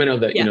Sacramento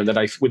that, that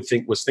I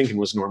was thinking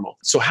was normal.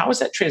 So how is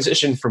that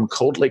transition from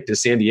Cold Lake to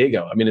San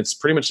Diego? It's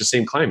pretty much the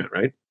same climate,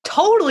 right?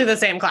 Totally the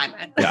same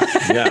climate.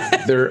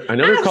 Yeah. I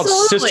know they're called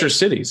sister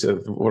cities,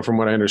 from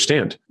what I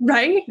understand.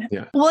 Right?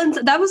 Yeah. Well, and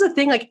that was the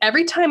thing. Like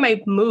every time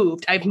I've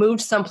moved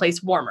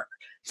someplace warmer.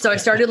 So I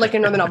started like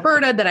in Northern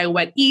Alberta, then I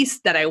went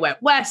east, then I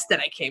went west, then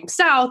I came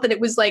south. And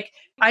it was like,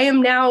 I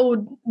am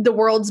now the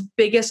world's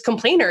biggest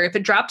complainer. If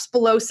it drops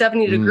below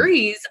 70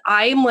 degrees,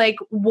 I'm like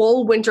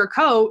wool winter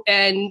coat.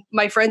 And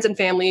my friends and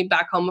family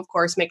back home, of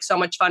course, make so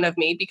much fun of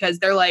me because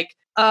they're like,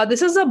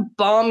 this is a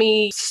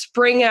balmy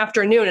spring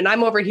afternoon. And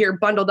I'm over here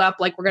bundled up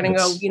like we're going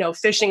to go,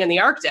 fishing in the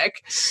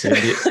Arctic.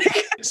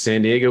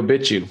 San Diego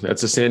bit you.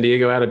 That's a San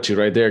Diego attitude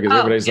right there. Because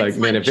everybody's like,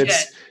 man,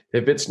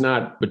 if it's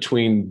not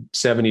between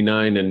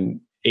 79 and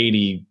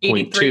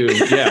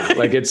 80.2, yeah,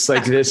 like it's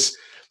like this,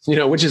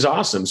 which is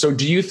awesome. So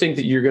do you think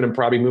that you're going to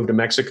probably move to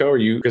Mexico? Or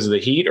you, because of the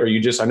heat, or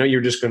I know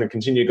you're just going to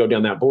continue to go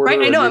down that border?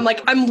 Right. I know.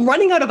 I'm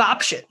running out of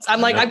options. I'm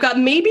like, I've got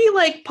maybe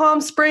like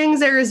Palm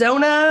Springs,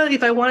 Arizona,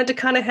 if I wanted to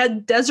kind of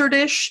head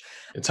desert-ish.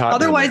 It's hot.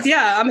 Otherwise,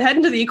 I'm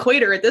heading to the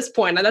equator at this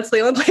point. And that's the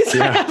only place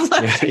I have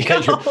left to go.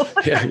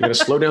 You got to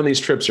slow down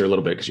these trips here a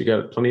little bit because you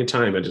got plenty of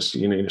time. I just,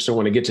 you just don't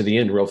want to get to the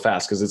end real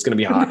fast because it's going to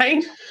be hot.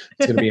 Right?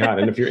 It's going to be hot.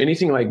 And if you're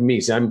anything like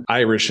me, see, I'm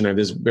Irish and I have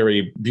this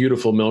very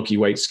beautiful milky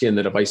white skin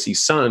that if I see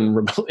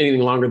sun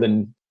anything longer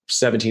than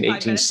 17,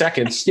 18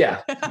 seconds.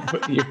 Yeah.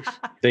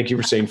 Thank you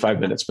for saying 5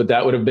 minutes. But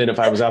that would have been if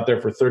I was out there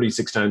for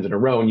 36 times in a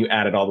row and you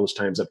added all those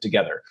times up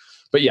together.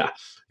 But yeah,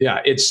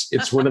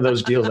 it's one of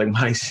those deals like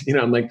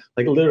I'm like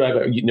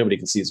literally, nobody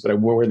can see this, but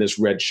I'm wearing this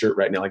red shirt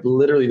right now. Like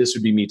literally this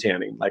would be me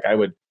tanning. Like I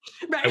would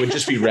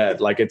just be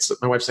red. Like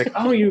my wife's like,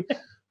 oh,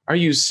 are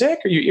you sick?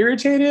 Are you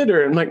irritated?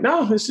 Or I'm like,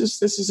 no, this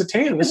is a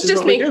tan. This is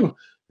what we do.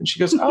 And she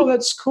goes, oh,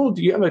 that's cool.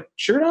 Do you have a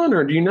shirt on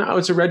or do you not? Oh,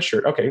 it's a red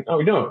shirt. Okay. Oh,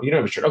 no, you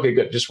don't have a shirt. Okay,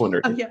 good. Just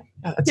wondered. Yeah,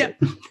 that's it.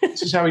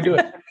 This is how we do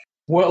it.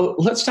 Well,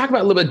 let's talk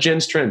about a little bit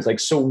Jenn's trends. Like,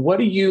 so what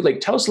do you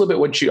like? Tell us a little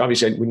bit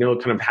obviously we know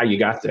kind of how you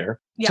got there.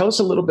 Yeah. Tell us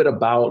a little bit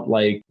about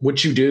like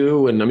what you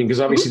do. And I mean, because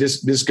obviously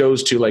this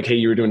goes to like, hey,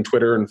 you were doing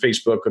Twitter and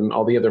Facebook and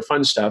all the other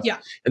fun stuff. Yeah.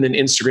 And then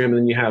Instagram, and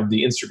then you have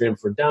the Instagram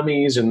for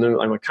Dummies. And then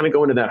I'm like, kind of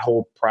go into that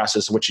whole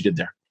process of what you did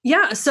there.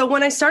 Yeah. So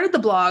when I started the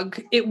blog,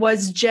 it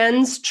was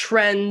Jenn's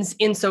trends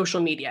in social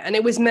media. And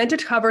it was meant to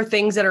cover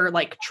things that are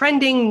like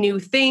trending, new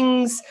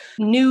things,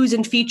 news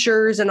and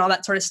features and all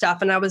that sort of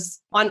stuff. And I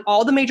was on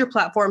all the major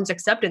platforms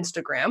except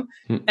Instagram.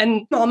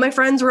 And all my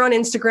friends were on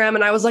Instagram.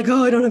 And I was like,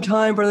 oh, I don't have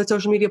time for the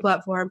social media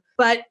platform.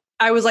 But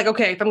I was like,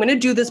 okay, if I'm going to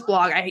do this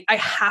blog, I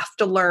have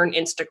to learn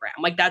Instagram.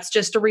 Like that's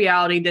just a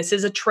reality. This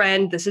is a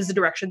trend. This is the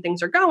direction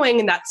things are going.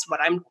 And that's what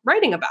I'm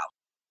writing about.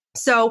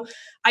 So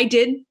I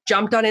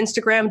jumped on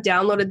Instagram,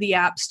 downloaded the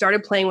app,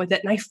 started playing with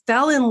it, and I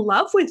fell in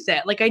love with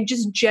it. Like I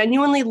just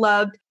genuinely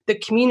loved the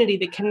community,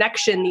 the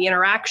connection, the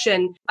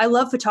interaction. I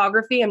love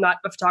photography. I'm not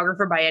a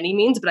photographer by any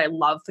means, but I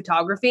love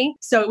photography.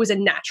 So it was a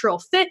natural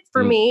fit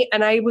for me.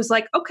 And I was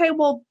like, okay,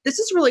 well, this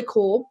is really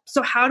cool.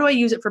 So how do I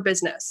use it for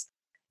business?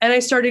 And I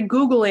started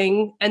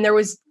Googling and there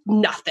was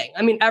nothing.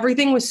 I mean,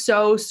 everything was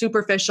so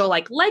superficial,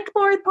 like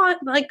more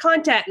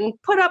content and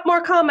put up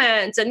more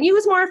comments and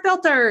use more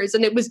filters.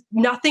 And it was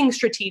nothing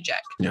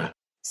strategic. Yeah.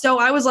 So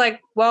I was like,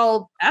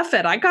 well, F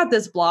it. I got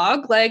this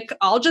blog. Like,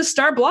 I'll just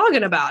start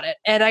blogging about it.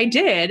 And I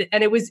did.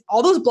 And it was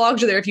all those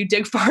blogs are there. If you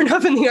dig far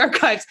enough in the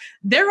archives,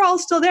 they're all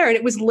still there. And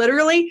it was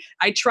literally,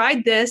 I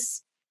tried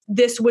this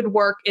would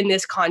work in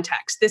this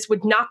context. This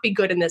would not be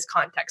good in this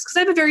context. Because I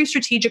have a very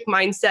strategic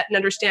mindset and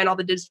understand all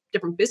the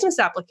different business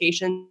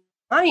applications,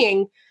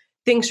 buying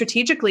things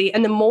strategically.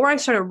 And the more I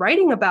started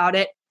writing about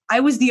it, I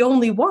was the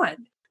only one.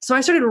 So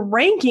I started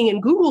ranking in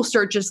Google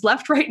searches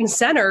left, right, and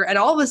center. And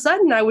all of a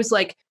sudden I was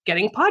like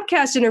getting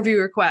podcast interview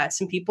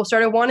requests and people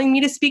started wanting me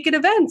to speak at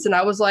events. And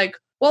I was like,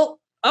 well,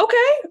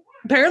 okay.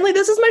 Apparently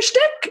this is my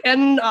shtick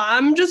and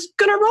I'm just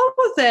going to roll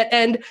with it.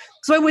 And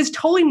so I was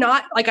totally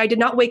not like, I did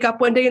not wake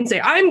up one day and say,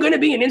 I'm going to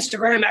be an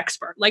Instagram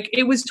expert. Like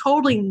it was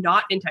totally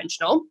not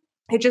intentional.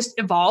 It just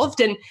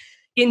evolved. And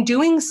in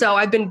doing so,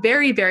 I've been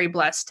very, very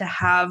blessed to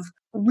have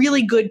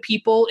really good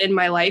people in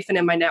my life and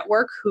in my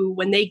network who,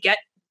 when they get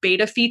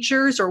beta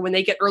features or when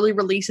they get early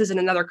releases in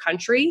another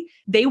country,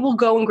 they will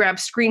go and grab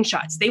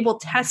screenshots. They will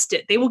test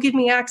it. They will give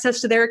me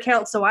access to their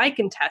account so I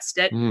can test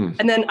it.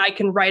 And then I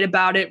can write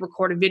about it,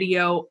 record a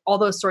video, all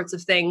those sorts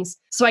of things.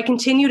 So I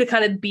continue to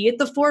kind of be at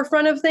the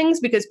forefront of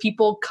things because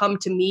people come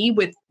to me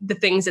with the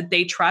things that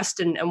they trust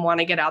and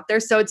want to get out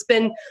there. So it's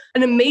been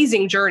an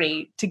amazing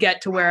journey to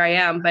get to where I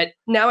am. But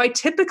now I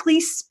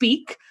typically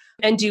speak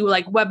and do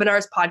like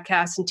webinars,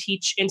 podcasts, and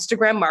teach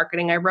Instagram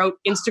marketing. I wrote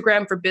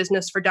Instagram for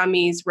Business for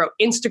Dummies, wrote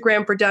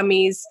Instagram for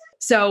Dummies.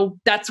 So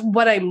that's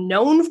what I'm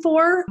known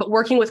for, but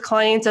working with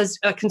clients as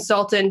a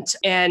consultant.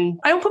 And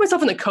I don't put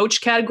myself in the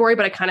coach category,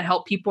 but I kind of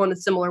help people in a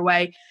similar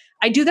way.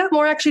 I do that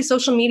more actually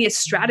social media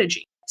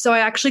strategy. So I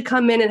actually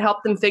come in and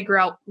help them figure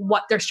out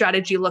what their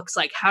strategy looks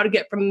like, how to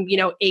get from,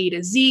 A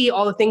to Z,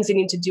 all the things they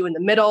need to do in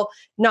the middle,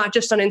 not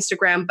just on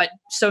Instagram, but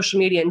social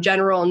media in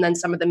general, and then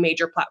some of the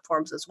major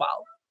platforms as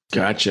well.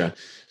 Gotcha.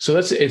 So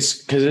it's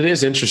because it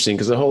is interesting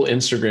because the whole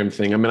Instagram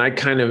thing, I mean, I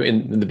kind of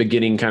in the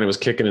beginning kind of was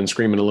kicking and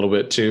screaming a little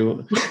bit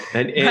too.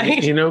 And right.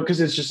 Because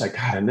it's just like,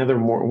 God,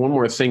 one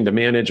more thing to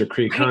manage or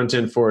create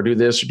content for, or do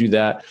this or do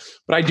that.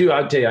 But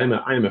I'll tell you,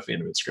 I am a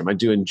fan of Instagram. I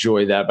do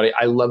enjoy that, but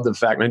I love the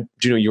fact, and I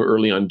do know you were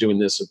early on doing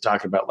this of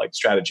talking about like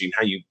strategy and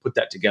how you put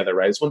that together,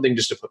 right? It's one thing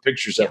just to put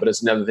pictures up, but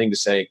it's another thing to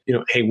say,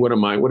 hey, what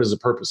is the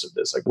purpose of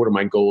this? Like, what are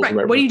my goals? Right.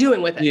 What are you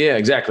doing with it? Yeah,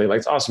 exactly. Like,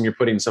 it's awesome you're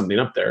putting something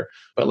up there,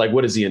 but like,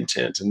 what is the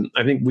intent? And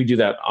I think we do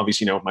that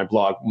obviously now with my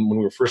blog.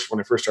 When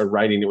I first started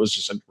writing, it was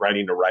just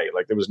writing to write.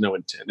 Like there was no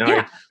intent. Now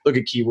I look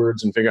at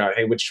keywords and figure out,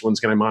 hey, which ones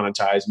can I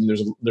monetize? I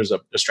mean, there's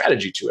a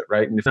strategy to it,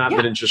 right? And if not,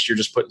 then it's just, you're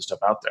just putting stuff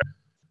out there.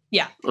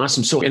 Yeah.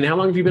 Awesome. So, and how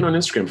long have you been on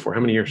Instagram for? How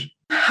many years?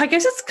 I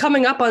guess it's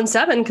coming up on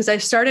 7 because I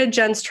started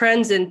Jenn's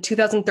Trends in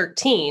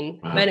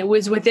 2013. Wow. And it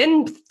was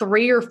within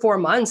 3 or 4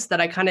 months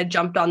that I kind of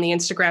jumped on the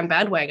Instagram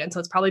bandwagon. So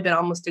it's probably been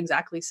almost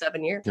exactly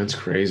 7 years. That's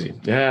crazy.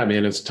 Yeah,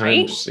 man, it's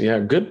time. Right? Yeah,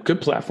 good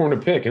platform to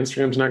pick.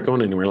 Instagram's not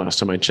going anywhere last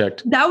time I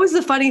checked. That was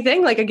the funny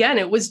thing. Like, again,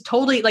 it was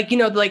totally like,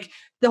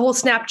 the whole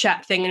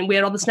Snapchat thing, and we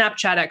had all the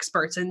Snapchat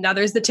experts, and now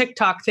there's the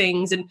TikTok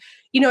things. And,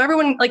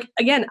 everyone, like,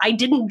 again, I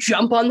didn't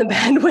jump on the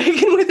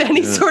bandwagon with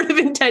any sort of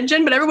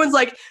intention, but everyone's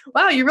like,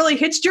 wow, you really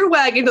hitched your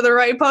wagon to the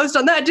right post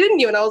on that, didn't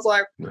you? And I was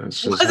like, I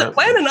wasn't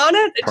planning on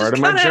it. It part of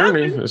my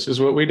journey. Happened. This is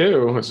what we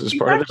do. This is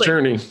part of the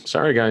journey.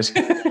 Sorry, guys.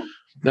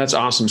 That's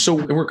awesome. So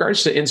in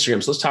regards to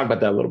Instagram, so let's talk about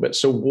that a little bit.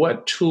 So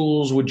what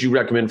tools would you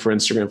recommend for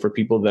Instagram for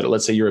people that,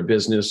 let's say you're a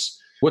business?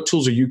 What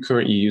tools are you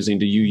currently using?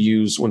 Do you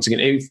use, once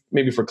again,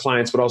 maybe for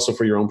clients, but also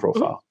for your own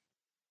profile?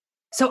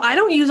 So I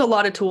don't use a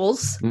lot of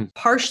tools,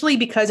 partially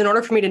because in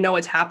order for me to know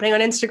what's happening on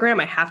Instagram,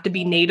 I have to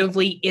be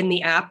natively in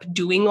the app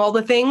doing all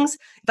the things.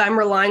 If I'm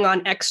relying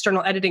on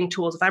external editing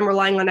tools, if I'm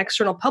relying on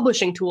external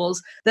publishing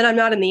tools, then I'm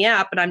not in the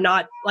app and I'm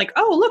not like,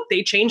 oh, look,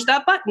 they changed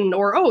that button,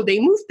 or, oh, they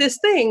moved this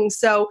thing.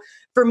 So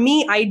for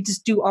me, I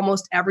just do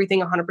almost everything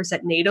 100%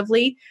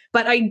 natively,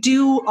 but I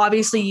do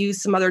obviously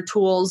use some other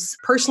tools.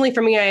 Personally,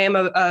 for me, I am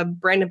a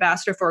brand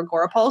ambassador for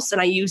Agorapulse,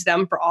 and I use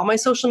them for all my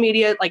social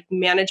media, like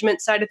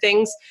management side of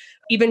things.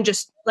 Even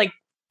just like,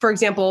 for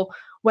example,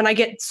 when I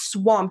get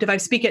swamped, if I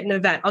speak at an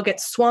event, I'll get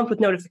swamped with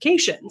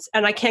notifications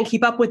and I can't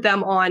keep up with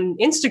them on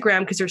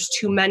Instagram because there's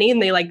too many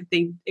and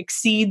they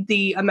exceed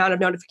the amount of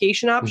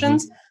notification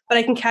options, but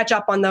I can catch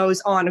up on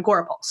those on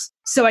Agorapulse.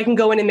 So I can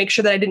go in and make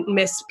sure that I didn't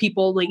miss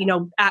people, like,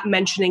 at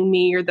mentioning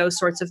me or those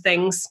sorts of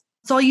things.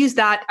 So I'll use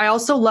that. I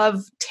also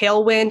love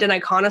Tailwind and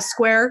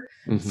Iconosquare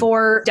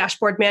for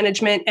dashboard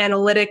management,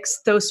 analytics,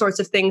 those sorts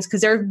of things,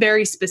 because they're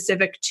very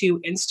specific to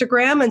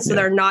Instagram. And so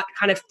they're not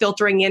kind of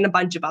filtering in a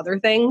bunch of other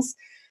things.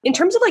 In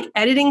terms of like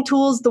editing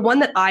tools, the one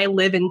that I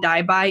live and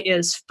die by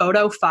is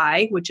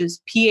Photofy, which is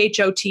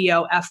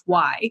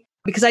PHOTOFY.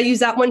 Because I use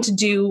that one to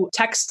do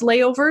text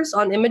layovers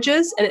on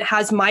images, and it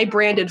has my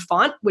branded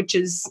font, which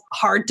is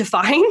hard to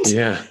find.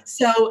 Yeah.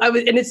 So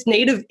and it's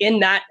native in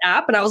that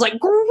app. And I was like,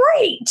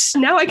 great.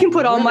 Now I can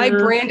put all my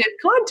branded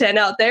content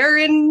out there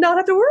and not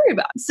have to worry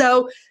about it.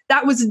 So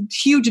that was a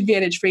huge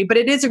advantage for me, but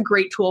it is a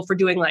great tool for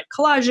doing like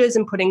collages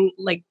and putting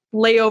like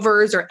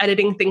layovers or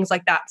editing things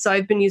like that. So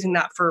I've been using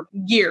that for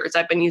years.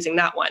 I've been using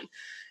that one.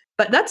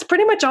 But that's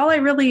pretty much all I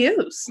really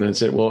use.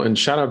 That's it. Well, and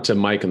shout out to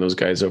Mike and those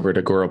guys over at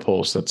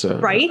Agorapulse. That's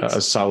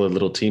a solid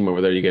little team over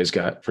there you guys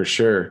got for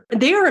sure.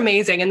 They are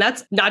amazing. And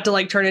that's not to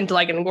like turn into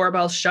like an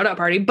Agorapulse shout out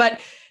party,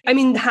 but I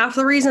mean, half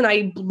the reason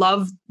I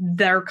love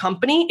their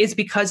company is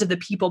because of the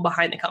people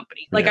behind the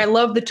company. Like, I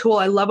love the tool.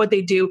 I love what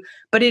they do.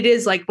 But it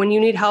is like, when you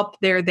need help,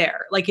 they're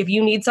there. Like, if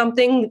you need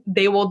something,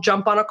 they will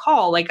jump on a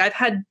call. Like, I've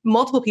had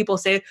multiple people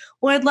say,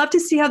 well, I'd love to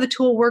see how the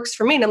tool works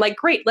for me. And I'm like,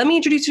 great, let me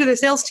introduce you to the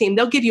sales team.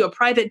 They'll give you a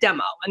private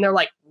demo. And they're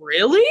like,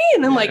 really?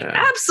 And I'm like,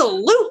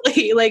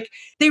 absolutely. Like,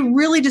 they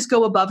really just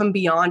go above and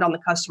beyond on the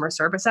customer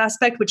service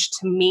aspect, which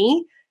to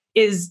me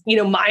is,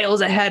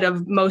 miles ahead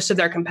of most of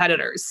their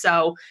competitors.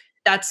 So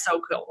that's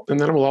so cool. And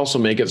then it will also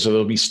make it so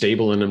they'll be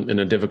stable in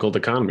a difficult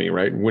economy,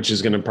 right? Which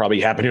is going to probably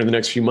happen here in the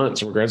next few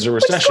months in regards to a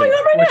recession.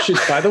 Which is,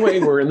 by the way,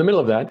 we're in the middle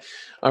of that,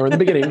 or in the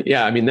beginning.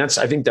 Yeah, I mean, I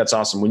think that's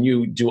awesome. When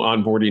you do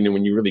onboarding and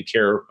when you really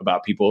care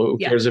about people, who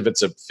cares if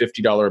it's a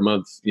 $50 a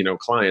month,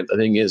 client? The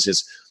thing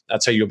is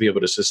that's how you'll be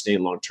able to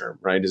sustain long term,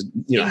 right? Is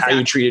how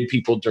you treated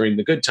people during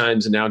the good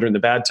times, and now during the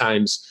bad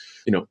times.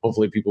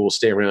 Hopefully people will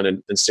stay around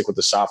and stick with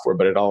the software,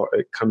 but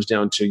it comes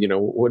down to,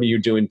 what are you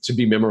doing to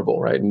be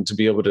memorable, right? And to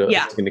be able to,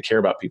 to care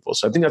about people.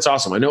 So I think that's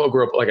awesome. I know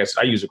like I said,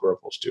 I use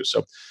Agorapulse too.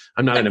 So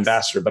I'm not an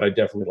ambassador, but I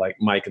definitely like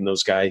Mike and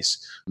those guys,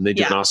 and they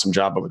do an awesome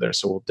job over there.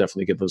 So we'll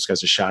definitely give those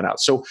guys a shout out.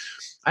 So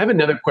I have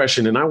another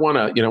question, and I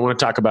want to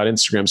talk about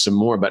Instagram some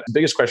more, but the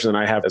biggest question that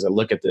I have as I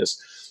look at this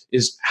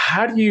is,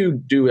 how do you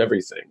do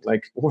everything?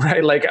 Like,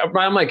 right? Like,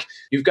 I'm like,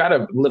 you've got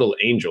a little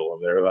angel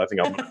over there. I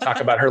think I'll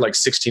talk about her like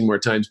 16 more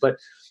times, but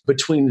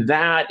between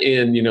that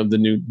and, the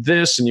new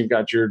this, and you've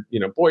got your,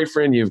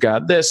 boyfriend, you've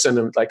got this. And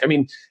I'm like, I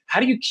mean, how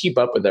do you keep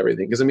up with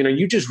everything? Because I mean, are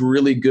you just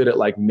really good at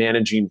like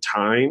managing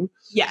time?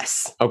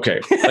 Yes.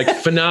 Okay. Like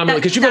phenomenal.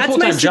 Because you have a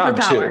full-time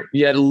job too.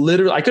 Yeah,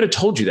 literally. I could have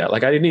told you that.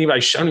 Like, I don't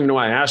even know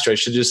why I asked you. I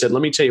should have just said,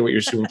 let me tell you what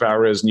your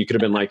superpower is. And you could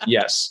have been like,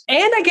 yes.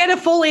 And I get a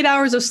full 8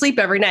 hours of sleep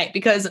every night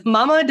because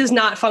mama does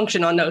not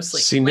function on no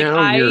sleep. See, now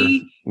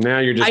Now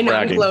you're just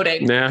bragging. I'm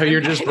gloating. Now you're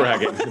just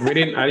bragging. You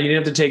didn't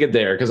have to take it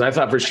there because I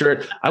thought for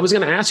sure, I was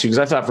going to ask you because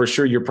I thought for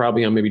sure you're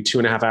probably on maybe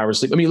 2.5 hours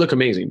sleep. I mean, you look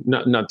amazing.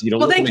 Not you don't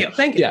look amazing.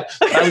 Thank you. Yeah.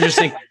 I was just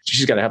thinking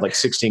she's got to have like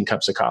 16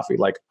 cups of coffee.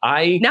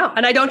 No,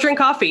 and I don't drink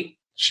coffee.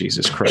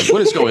 Jesus Christ.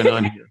 What is going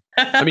on here?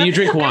 I mean, you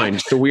drink wine,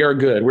 so we are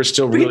good. We're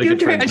still really good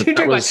friends. I do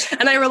drink wine,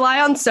 and I rely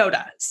on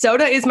soda.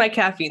 Soda is my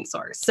caffeine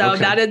source. So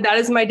that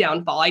is my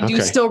downfall. I do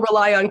still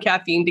rely on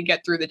caffeine to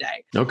get through the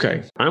day.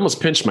 Okay. I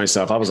almost pinched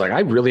myself. I was like, I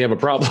really have a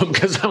problem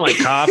because I'm like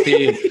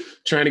coffee and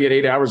trying to get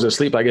 8 hours of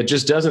sleep. Like it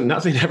just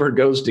nothing ever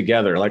goes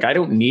together. Like I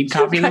don't need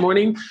coffee in the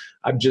morning.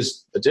 I'm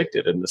just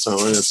addicted. And so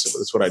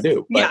that's what I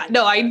do. But, yeah,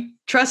 no,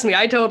 trust me,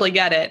 I totally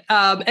get it.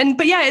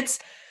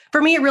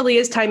 For me, it really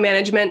is time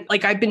management.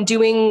 Like I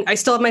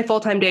still have my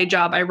full-time day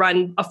job. I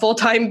run a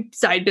full-time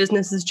side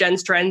business as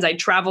Jenn's Trends. I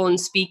travel and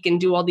speak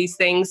and do all these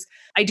things.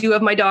 I do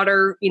have my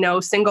daughter,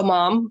 single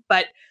mom,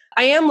 but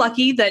I am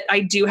lucky that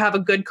I do have a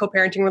good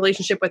co-parenting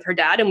relationship with her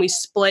dad. And we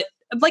split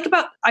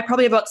I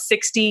probably have about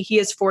 60, he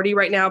is 40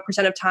 right now %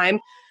 of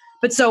time.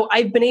 But so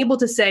I've been able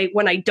to say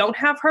when I don't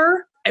have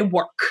her, I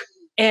work.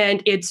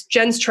 And it's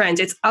Jenn's Trends.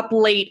 It's up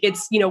late.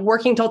 It's,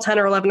 working till 10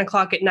 or 11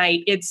 o'clock at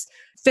night. It's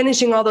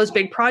finishing all those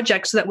big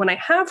projects so that when I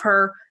have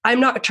her, I'm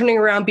not turning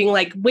around being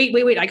like,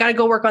 wait, I got to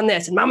go work on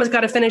this. And mama's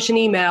got to finish an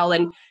email.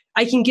 And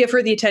I can give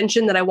her the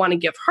attention that I want to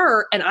give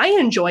her. And I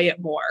enjoy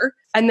it more.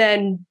 And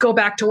then go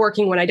back to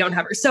working when I don't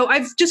have her. So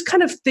I've just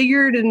kind of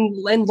figured and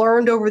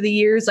learned over the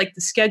years, like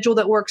the schedule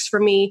that works for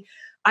me.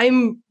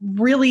 I'm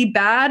really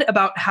bad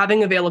about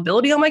having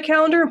availability on my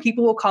calendar.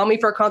 People will call me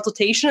for a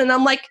consultation and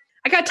I'm like,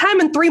 I got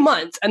time in 3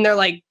 months. And they're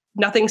like,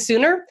 nothing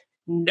sooner?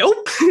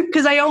 Nope.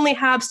 Because I only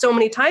have so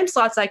many time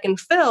slots I can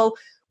fill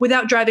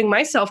without driving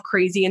myself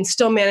crazy and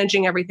still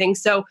managing everything.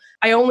 So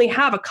I only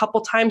have a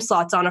couple time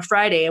slots on a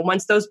Friday. And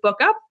once those book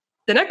up,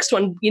 the next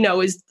one,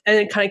 and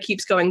it kind of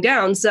keeps going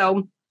down.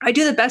 So I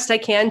do the best I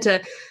can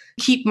to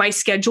keep my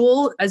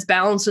schedule as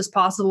balanced as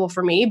possible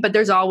for me. But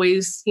there's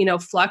always,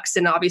 flux.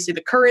 And obviously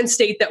the current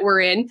state that we're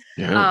in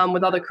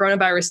with all the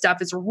coronavirus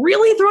stuff is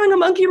really throwing a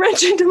monkey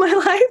wrench into my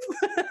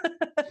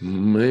life.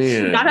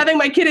 Man. Not having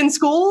my kid in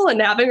school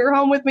and having her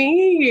home with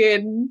me.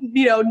 And,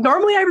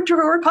 normally I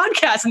record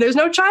podcasts and there's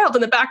no child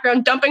in the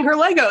background dumping her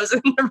Legos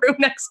in the room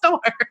next door.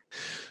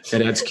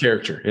 It adds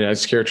character. It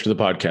adds character to the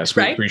podcast.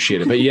 We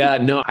appreciate it. But yeah,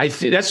 no, I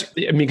think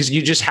because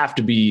you just have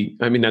to be,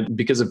 not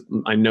because of,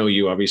 I know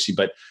you obviously,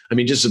 but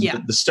just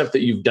the stuff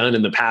that you've done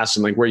in the past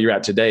and like where you're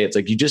at today, it's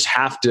like, you just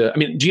have to,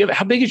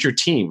 how big is your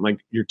team? Like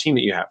your team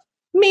that you have?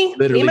 Me,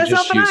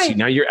 myself, and I. See,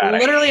 now you're out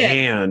of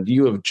hand.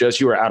 You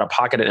are out of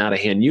pocket and out of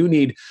hand.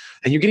 And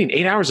you're getting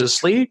 8 hours of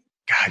sleep.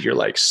 God, you're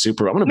like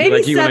super. I'm going to be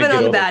like you. Maybe 7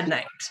 on a bad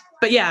night.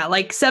 But yeah,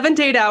 like 7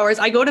 to 8 hours.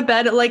 I go to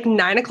bed at like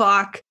 9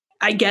 o'clock.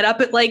 I get up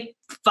at like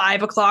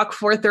 5 o'clock,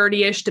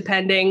 4:30ish,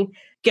 depending.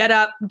 Get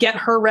up, get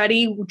her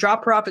ready,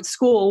 drop her off at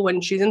school when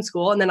she's in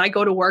school. And then I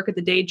go to work at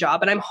the day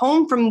job. And I'm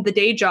home from the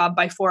day job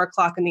by 4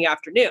 o'clock in the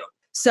afternoon.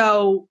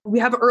 So we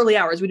have early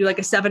hours. We do like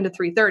a 7 to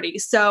 3:30.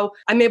 So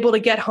I'm able to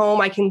get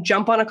home. I can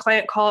jump on a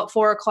client call at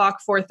 4 o'clock,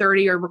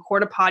 4:30, or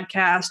record a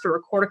podcast or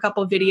record a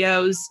couple of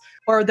videos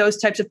or those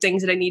types of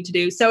things that I need to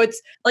do. So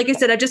it's, like I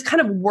said, I've just kind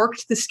of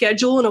worked the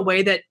schedule in a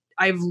way that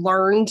I've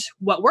learned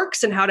what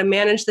works and how to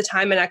manage the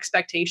time and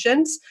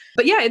expectations.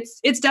 But yeah,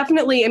 it's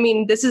definitely,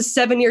 this is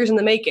 7 years in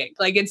the making.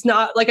 Like, it's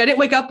not like I didn't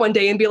wake up one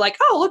day and be like,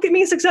 oh, look at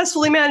me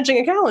successfully managing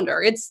a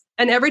calendar.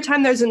 And every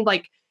time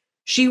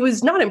she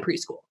was not in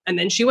preschool and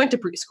then she went to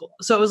preschool.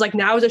 So it was like,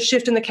 now is a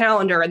shift in the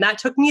calendar. And that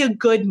took me a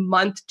good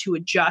month to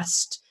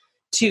adjust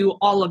to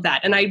all of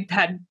that. And I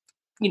had,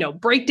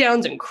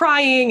 breakdowns and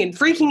crying and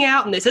freaking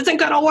out and this isn't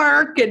going to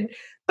work.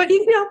 But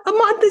a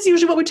month is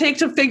usually what we take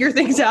to figure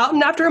things out.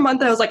 And after a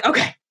month, I was like,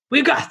 okay,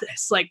 we've got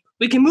this. Like,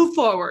 we can move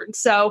forward.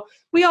 So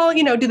we all,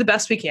 do the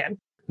best we can.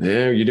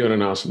 Yeah, you're doing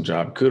an awesome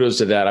job. Kudos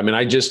to that.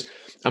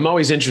 I'm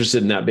always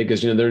interested in that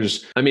because,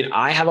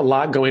 I have a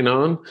lot going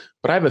on,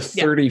 but I have a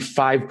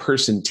 35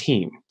 person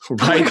team,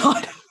 right? Oh my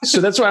God.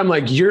 So that's why I'm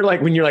like,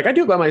 when you're like, I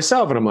do it by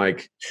myself. And I'm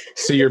like,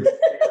 so your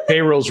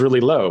payroll's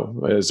really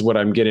low is what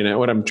I'm getting at,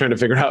 what I'm trying to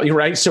figure out. You're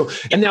right. So,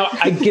 and now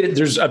I get it.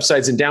 There's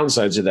upsides and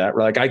downsides to that.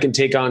 Where like I can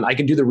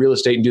do the real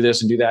estate and do this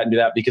and do that and do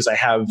that because I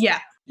have,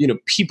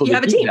 people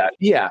that do that.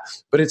 Yeah.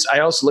 But I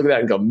also look at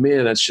that and go,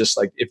 man, that's just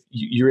like, if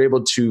you're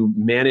able to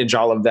manage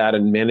all of that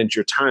and manage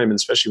your time, and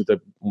especially with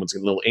the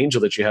little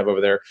angel that you have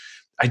over there,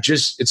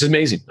 it's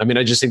amazing.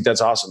 I just think that's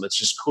awesome. It's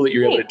just cool that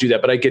you're able to do that.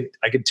 But I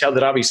could tell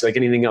that obviously like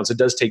anything else, it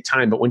does take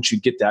time. But once you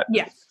get that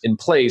in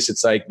place,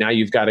 it's like, now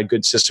you've got a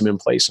good system in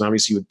place. And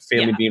obviously with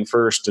family being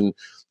first and,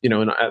 and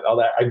all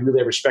that, I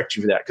really respect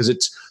you for that. Because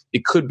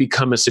it could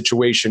become a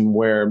situation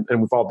where,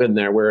 and we've all been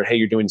there, where, hey,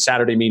 you're doing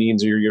Saturday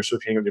meetings or you're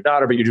switching with your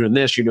daughter, but you're doing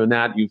this, you're doing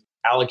that. You've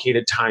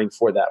allocated time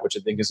for that, which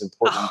I think is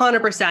important.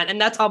 100%. And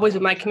that's always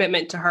been my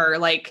commitment to her,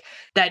 like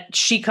that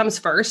she comes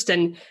first.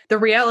 And the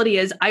reality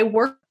is I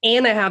work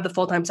and I have the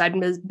full-time side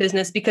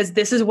business because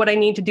this is what I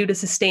need to do to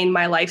sustain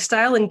my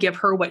lifestyle and give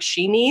her what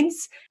she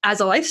needs as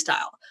a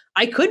lifestyle.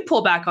 I could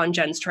pull back on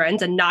Jenn's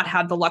trends and not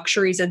have the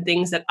luxuries and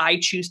things that I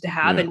choose to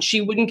have. And she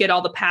wouldn't get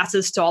all the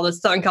passes to all the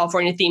Southern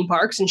California theme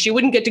parks, and she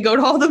wouldn't get to go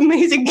to all the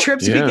amazing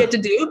trips we get to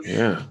do.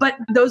 Yeah. But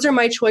those are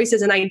my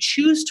choices. And I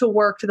choose to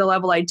work to the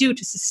level I do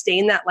to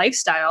sustain that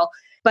lifestyle.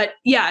 But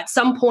yeah, at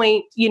some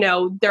point,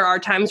 there are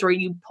times where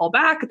you pull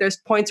back. There's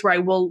points where I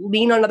will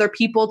lean on other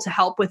people to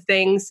help with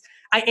things.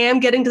 I am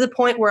getting to the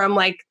point where I'm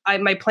like,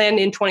 my plan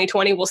in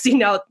 2020, we'll see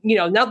now,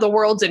 now the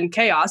world's in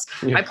chaos.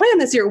 Yeah. My plan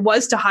this year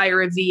was to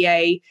hire a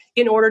VA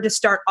in order to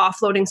start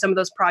offloading some of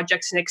those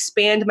projects and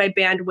expand my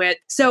bandwidth.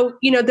 So,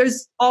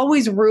 there's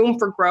always room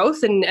for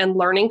growth and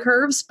learning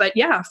curves. But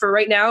yeah, for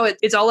right now,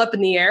 it's all up in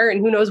the air,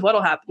 and who knows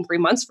what'll happen 3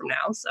 months from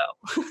now. So.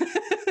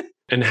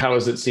 And how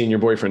is it seeing your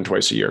boyfriend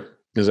twice a year?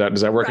 Is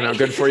that working out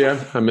good for you?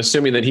 I'm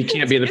assuming that he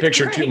can't be in the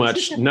picture too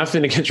much.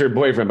 Nothing against your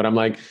boyfriend, but I'm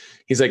like,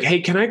 he's like,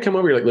 hey, can I come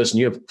over? You're like, listen,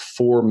 you have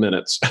 4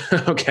 minutes.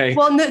 Okay.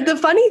 Well, the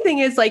funny thing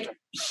is, like,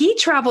 he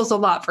travels a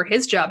lot for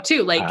his job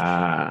too. Like,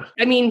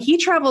 he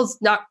travels,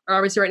 not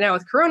obviously right now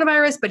with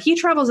coronavirus, but he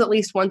travels at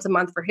least once a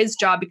month for his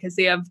job because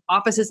they have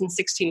offices in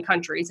 16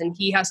 countries and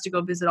he has to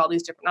go visit all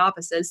these different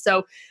offices.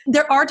 So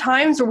there are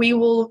times where I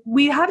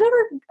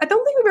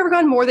don't think we've ever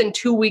gone more than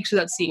 2 weeks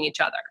without seeing each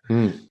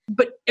other.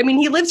 But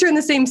he lives here in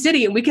the same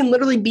city, and we can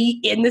literally be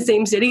in the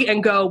same city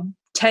and go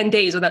 10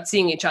 days without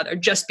seeing each other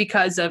just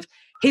because of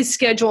his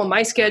schedule,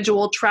 my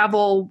schedule,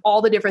 travel,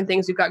 all the different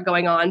things we've got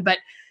going on. But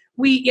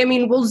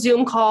we'll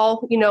Zoom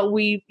call,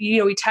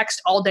 we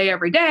text all day,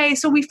 every day.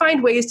 So we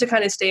find ways to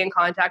kind of stay in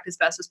contact as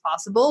best as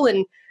possible.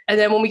 And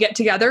then when we get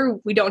together,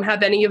 we don't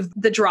have any of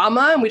the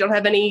drama, and we don't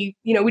have any,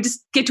 we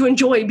just get to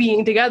enjoy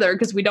being together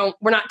because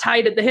we're not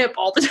tied at the hip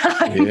all the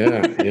time.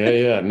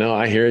 Yeah. No,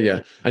 I hear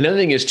you. Another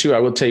thing is too, I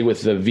will tell you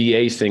with the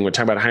VA thing, we're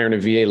talking about hiring a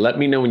VA. Let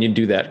me know when you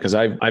do that, because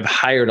I've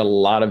hired a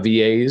lot of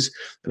VAs,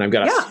 and I've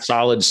got a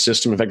solid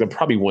system. In fact,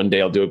 probably one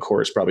day I'll do a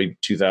course, probably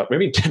 2000,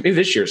 maybe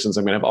this year, since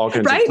I'm going to have all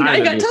kinds of time. Now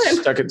you got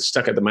time.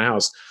 Stuck at my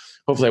house.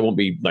 Hopefully I won't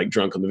be like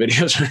drunk on the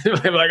videos.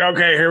 I'm like,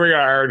 okay, here we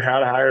are, how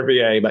to hire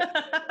a VA.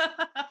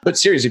 But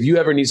seriously, if you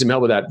ever need some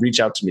help with that, reach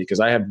out to me, because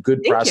I have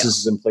good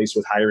processes in place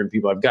with hiring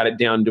people. I've got it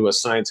down to a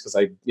science, because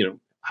I,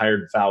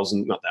 hired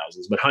not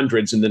thousands, but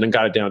hundreds, and then I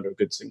got it down to a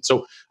good thing.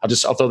 So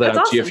I'll throw that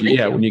out to you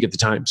when you get the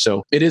time.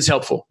 So it is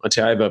helpful. I'll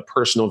tell you, I have a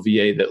personal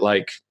VA that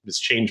has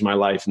changed my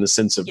life in the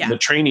sense of the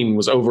training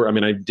was over.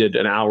 I did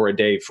an hour a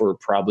day for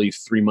probably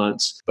 3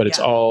 months, but it's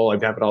all,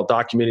 I have it all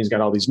documented. He's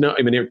got all these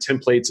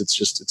templates.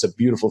 It's a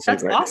beautiful thing.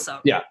 That's awesome.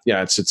 Yeah.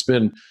 It's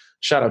been,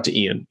 shout out to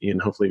Ian.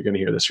 Hopefully you're going to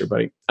hear this here,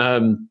 buddy.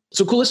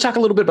 So cool. Let's talk a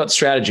little bit about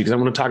strategy, because I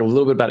want to talk a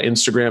little bit about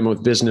Instagram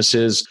with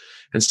businesses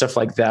and stuff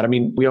like that.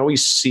 We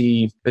always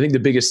see, I think the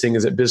biggest thing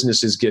is that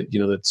businesses get,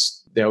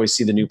 they always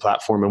see the new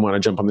platform and want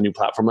to jump on the new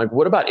platform. Like,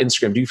 what about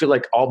Instagram? Do you feel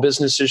like all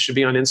businesses should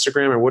be on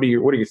Instagram, or what are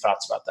your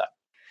thoughts about that?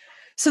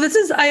 So this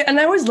is, I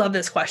always love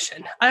this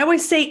question. I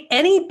always say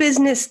any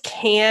business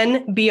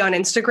can be on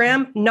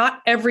Instagram.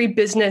 Not every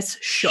business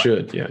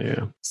should.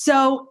 Yeah.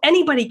 So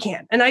anybody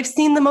can. And I've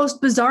seen the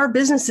most bizarre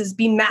businesses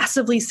be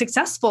massively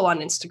successful on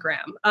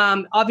Instagram.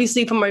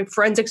 Obviously, from my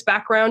forensics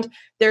background,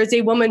 there's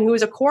a woman who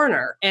is a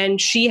coroner, and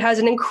she has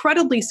an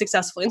incredibly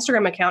successful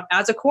Instagram account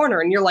as a coroner.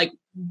 And you're like,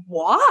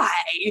 why?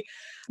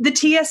 The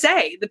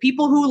TSA, the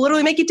people who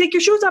literally make you take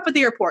your shoes off at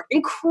the airport,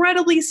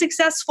 incredibly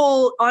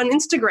successful on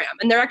Instagram.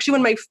 And they're actually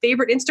one of my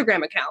favorite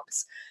Instagram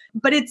accounts.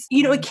 But it's,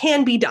 it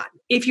can be done.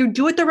 If you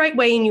do it the right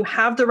way and you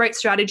have the right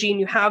strategy and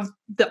you have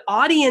the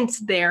audience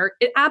there,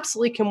 it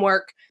absolutely can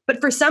work. But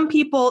for some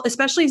people,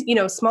 especially,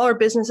 smaller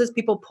businesses,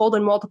 people pulled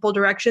in multiple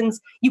directions,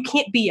 you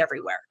can't be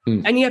everywhere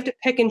and you have to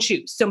pick and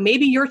choose. So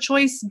maybe your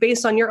choice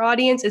based on your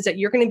audience is that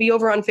you're going to be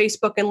over on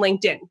Facebook and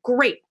LinkedIn.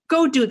 Great.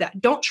 Go do that.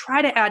 Don't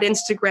try to add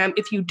Instagram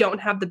if you don't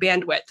have the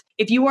bandwidth.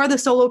 If you are the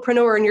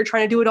solopreneur and you're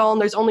trying to do it all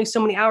and there's only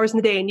so many hours in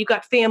the day and you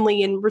got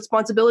family and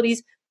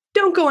responsibilities,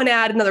 don't go and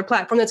add another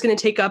platform that's going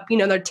to take up,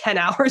 another 10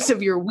 hours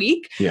of your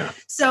week. Yeah.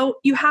 So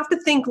you have to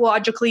think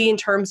logically in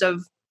terms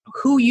of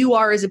who you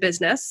are as a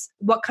business,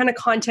 what kind of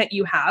content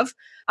you have.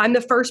 I'm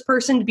the first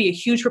person to be a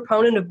huge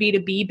proponent of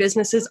B2B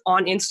businesses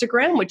on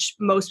Instagram, which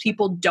most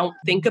people don't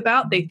think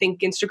about. They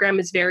think Instagram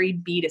is very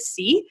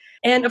B2C.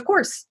 And of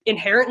course,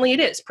 inherently it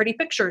is. Pretty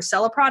pictures,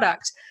 sell a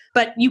product.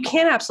 But you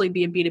can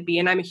absolutely be a B2B,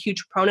 and I'm a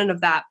huge proponent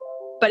of that.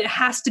 But it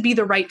has to be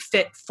the right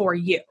fit for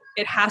you.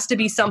 It has to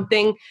be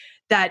something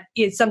that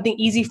is something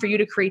easy for you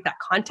to create that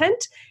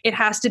content. It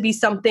has to be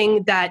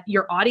something that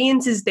your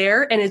audience is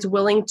there and is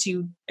willing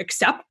to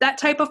accept that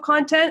type of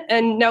content.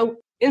 And now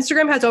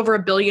Instagram has over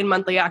 1 billion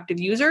monthly active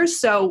users.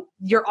 So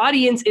your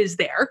audience is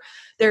there.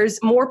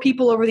 There's more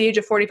people over the age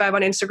of 45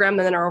 on Instagram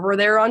than are over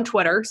there on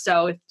Twitter.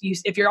 So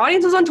if your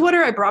audience is on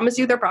Twitter, I promise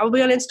you they're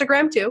probably on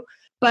Instagram too.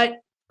 But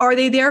are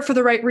they there for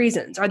the right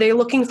reasons? Are they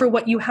looking for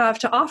what you have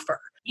to offer?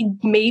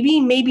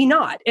 Maybe, maybe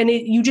not. And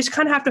you just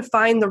kind of have to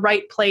find the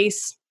right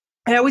place.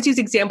 I always use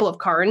the example of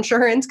car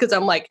insurance because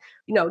I'm like,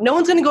 no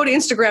one's going to go to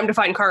Instagram to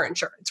find car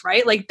insurance,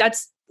 right? Like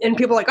And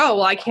people are like, oh,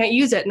 well, I can't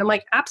use it. And I'm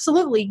like,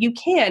 absolutely, you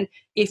can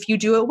if you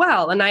do it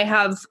well. And I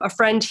have a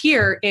friend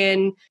here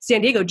in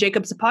San Diego,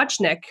 Jacob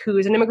Sapochnik, who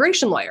is an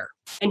immigration lawyer.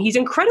 And he's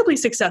incredibly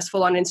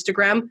successful on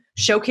Instagram,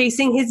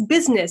 showcasing his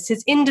business,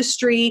 his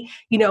industry,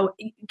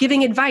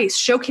 giving advice,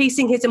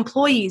 showcasing his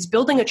employees,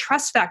 building a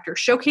trust factor,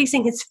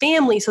 showcasing his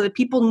family so that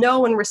people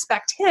know and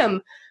respect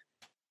him.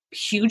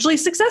 Hugely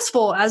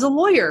successful as a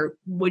lawyer.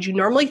 Would you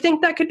normally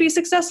think that could be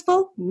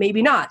successful?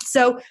 Maybe not.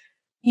 So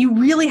you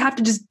really have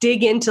to just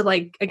dig into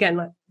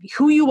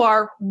who you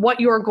are, what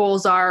your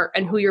goals are,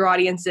 and who your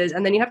audience is.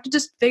 And then you have to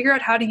just figure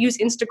out how to use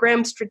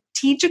Instagram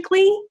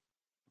strategically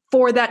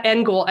for that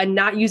end goal and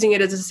not using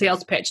it as a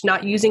sales pitch,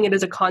 not using it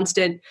as a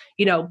constant,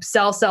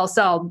 sell, sell,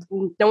 sell.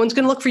 No one's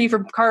going to look for you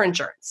for car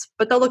insurance,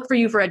 but they'll look for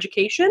you for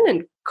education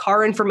and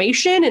car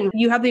information, and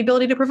you have the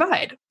ability to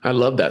provide. I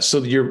love that.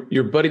 So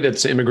your buddy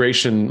that's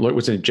immigration,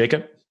 what's his name,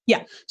 Jacob?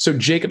 Yeah. So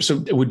Jacob,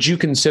 would you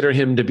consider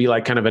him to be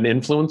like kind of an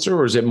influencer,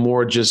 or is it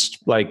more just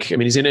like,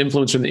 he's an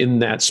influencer in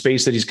that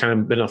space that he's kind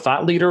of been a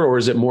thought leader, or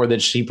is it more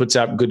that he puts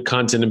out good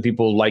content and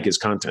people like his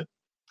content?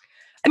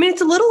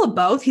 It's a little of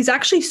both. He's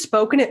actually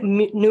spoken at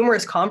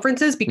numerous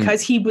conferences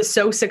because he was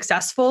so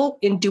successful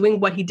in doing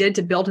what he did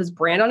to build his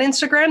brand on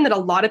Instagram that a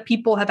lot of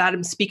people have had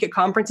him speak at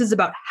conferences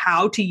about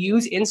how to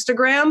use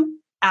Instagram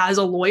as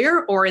a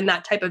lawyer or in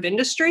that type of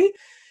industry.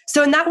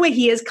 So in that way,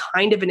 he is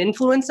kind of an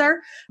influencer,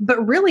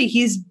 but really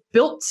he's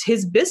built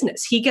his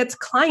business. He gets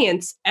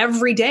clients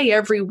every day,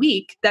 every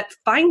week that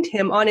find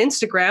him on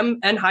Instagram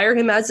and hire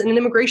him as an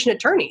immigration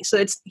attorney.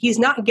 So he's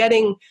not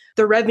getting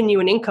the revenue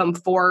and income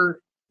for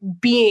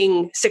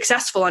being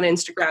successful on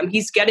Instagram.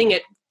 He's getting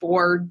it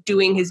for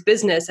doing his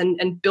business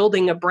and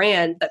building a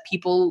brand that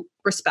people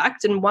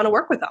respect and want to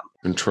work with them.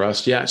 And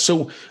trust. Yeah.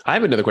 So I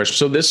have another question.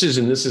 So this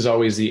is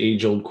always the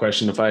age-old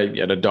question. If I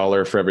get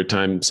 $1 for every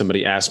time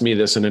somebody asked me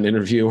this in an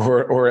interview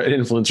or an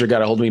influencer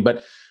got a hold of me,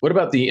 but what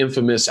about the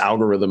infamous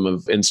algorithm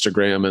of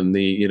Instagram and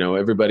the,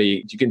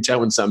 everybody, you can tell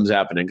when something's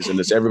happening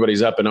because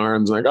everybody's up in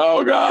arms like,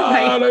 oh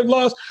God,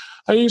 right.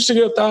 I used to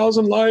get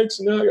 1,000 likes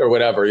or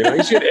whatever, I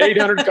used to get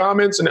 800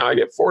 comments and now I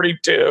get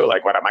 42.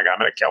 Like, what am I going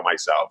to kill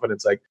myself? And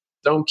it's like,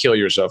 don't kill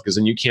yourself because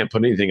then you can't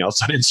put anything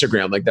else on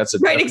Instagram. Like that's a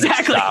right,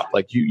 exactly. Stop.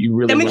 Like you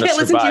really want to survive. Then we can't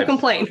listen to you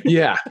complain.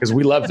 Yeah, because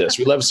we love this.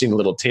 We love seeing a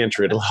little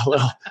tantrum,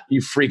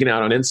 you freaking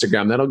out on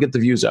Instagram. That'll get the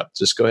views up.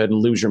 Just go ahead and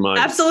lose your mind.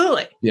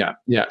 Absolutely. Yeah,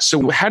 yeah.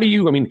 So how do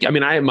you?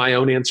 I have my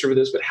own answer for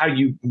this, but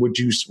would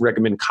you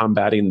recommend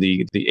combating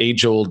the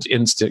age-old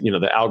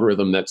the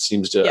algorithm that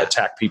seems to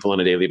attack people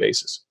on a daily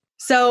basis?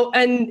 So,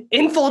 and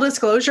in full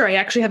disclosure, I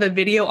actually have a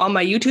video on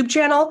my YouTube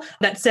channel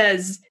that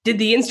says, did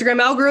the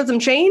Instagram algorithm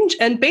change?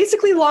 And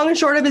basically, long and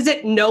short of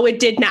it, no, it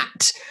did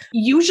not.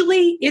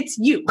 Usually it's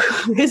you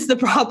is the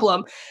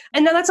problem.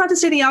 And now that's not to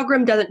say the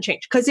algorithm doesn't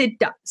change, because it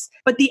does.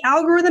 But the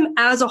algorithm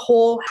as a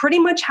whole pretty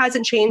much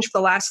hasn't changed for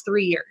the last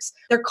 3 years.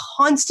 They're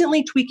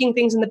constantly tweaking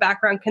things in the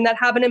background. Can that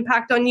have an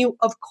impact on you?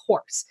 Of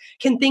course.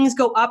 Can things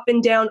go up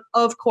and down?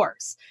 Of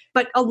course.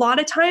 But a lot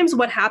of times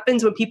what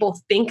happens when people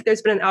think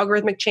there's been an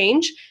algorithmic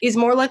change is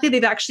more likely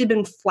they've actually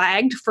been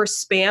flagged for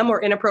spam or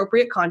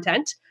inappropriate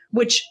content,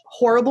 which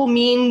horrible,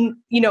 mean,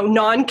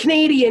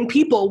 non-Canadian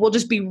people will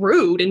just be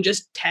rude and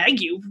just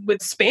tag you with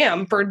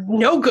spam for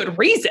no good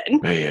reason.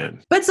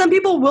 Man. But some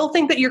people will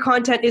think that your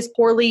content is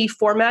poorly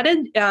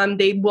formatted.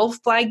 They will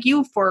flag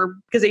you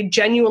because they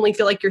genuinely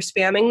feel like you're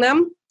spamming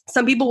them.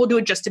 Some people will do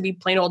it just to be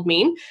plain old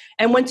mean.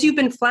 And once you've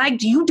been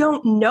flagged, you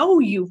don't know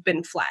you've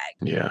been flagged.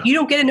 Yeah. You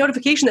don't get a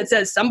notification that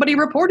says somebody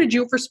reported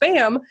you for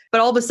spam,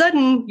 but all of a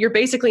sudden you're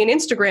basically in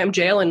Instagram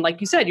jail. And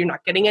like you said, you're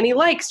not getting any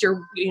likes.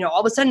 You're,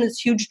 all of a sudden this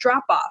huge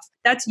drop off.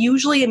 That's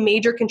usually a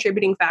major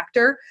contributing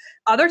factor.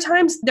 Other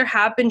times there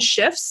have been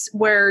shifts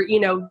where,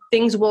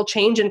 things will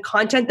change and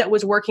content that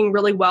was working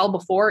really well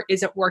before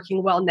isn't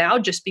working well now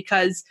just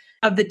because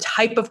of the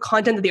type of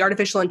content that the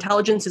artificial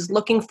intelligence is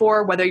looking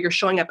for, whether you're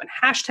showing up in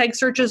hashtag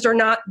searches or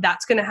not,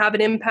 that's going to have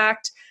an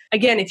impact.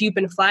 Again, if you've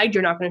been flagged,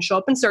 you're not going to show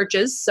up in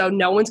searches. So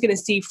no one's going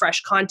to see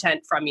fresh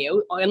content from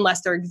you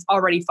unless they're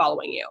already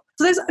following you.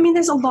 So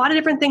there's a lot of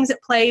different things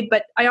at play,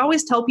 but I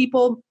always tell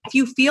people, if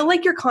you feel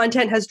like your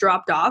content has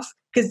dropped off,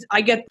 because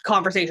I get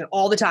conversation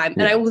all the time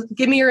and I will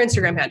give me your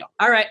Instagram handle.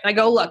 All right. I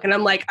go look and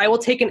I'm like, I will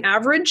take an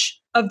average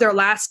of their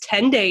last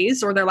 10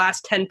 days or their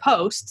last 10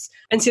 posts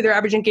and see their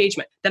average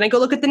engagement. Then I go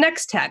look at the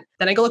next 10.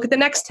 Then I go look at the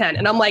next 10.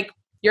 And I'm like,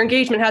 your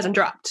engagement hasn't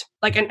dropped.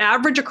 Like an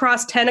average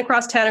across 10,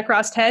 across 10,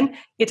 across 10,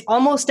 it's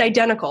almost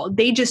identical.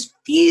 They just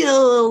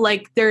feel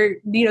like their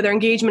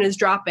engagement is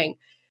dropping.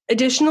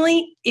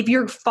 Additionally, if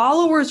your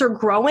followers are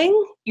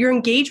growing, your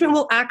engagement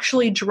will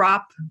actually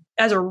drop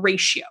as a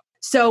ratio.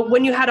 So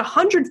when you had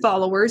 100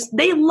 followers,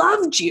 they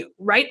loved you,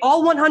 right?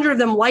 All 100 of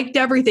them liked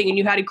everything and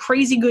you had a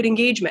crazy good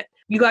engagement.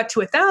 You got to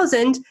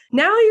 1,000.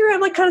 Now you're at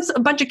like kind of a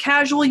bunch of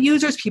casual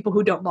users, people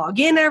who don't log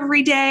in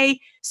every day.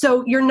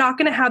 So you're not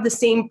going to have the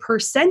same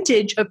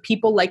percentage of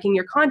people liking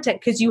your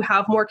content because you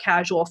have more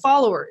casual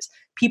followers,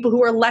 people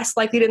who are less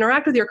likely to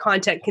interact with your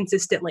content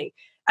consistently.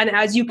 And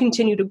as you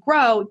continue to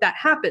grow, that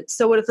happens.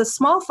 So with a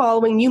small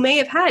following, you may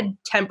have had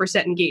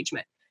 10%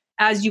 engagement.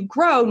 as you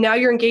grow, now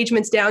your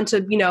engagement's down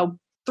to,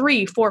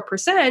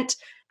 3-4%.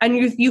 And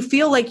you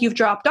feel like you've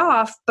dropped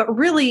off, but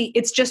really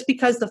it's just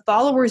because the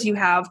followers you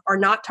have are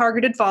not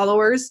targeted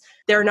followers.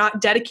 They're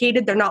not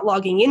dedicated. They're not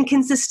logging in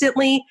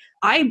consistently.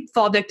 I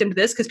fall victim to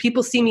this because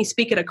people see me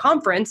speak at a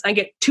conference. I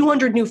get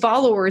 200 new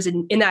followers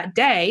in that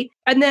day.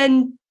 And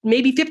then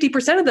maybe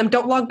 50% of them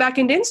don't log back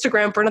into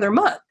Instagram for another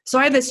month. So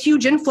I have this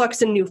huge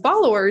influx in new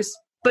followers,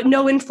 but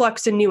no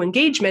influx in new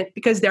engagement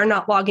because they're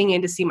not logging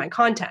in to see my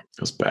content.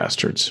 Those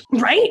bastards.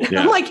 Right? Yeah.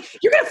 I'm like,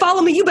 you're going to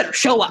follow me. You better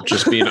show up. I'm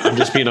just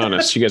being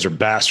honest. You guys are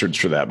bastards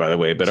for that, by the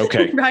way, but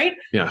okay. Right?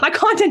 Yeah. My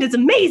content is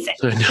amazing.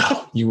 I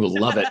know. You will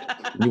love it.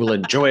 You will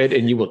enjoy it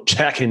and you will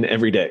check in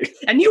every day.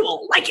 And you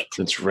will like it.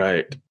 That's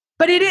right.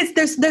 But it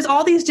is, there's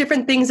all these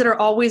different things that are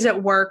always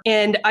at work.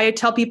 And I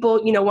tell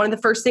people, one of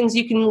the first things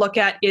you can look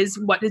at is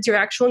what is your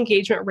actual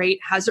engagement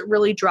rate? Has it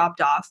really dropped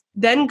off?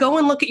 Then go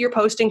and look at your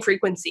posting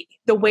frequency.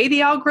 The way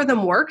the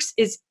algorithm works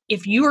is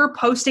if you are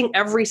posting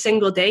every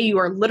single day, you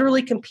are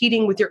literally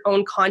competing with your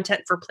own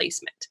content for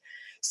placement.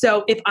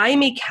 So if I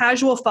am a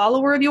casual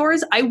follower of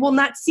yours, I will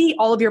not see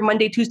all of your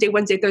Monday, Tuesday,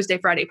 Wednesday, Thursday,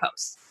 Friday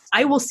posts.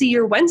 I will see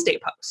your Wednesday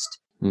post.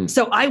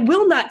 So I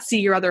will not see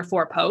your other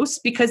 4 posts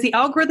because the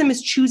algorithm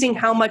is choosing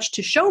how much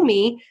to show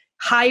me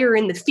higher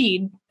in the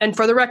feed. And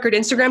for the record,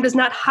 Instagram does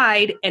not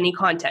hide any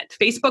content.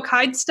 Facebook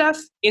hides stuff.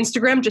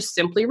 Instagram just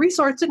simply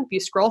resorts it. If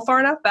you scroll far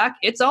enough back,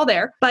 it's all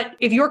there. But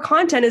if your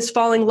content is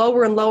falling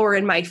lower and lower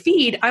in my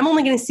feed, I'm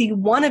only going to see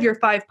one of your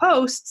 5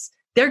 posts.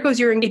 There goes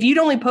if you'd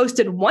only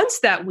posted once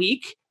that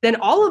week, then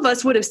all of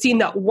us would have seen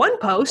that one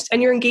post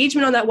and your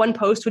engagement on that one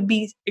post would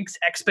be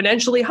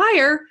exponentially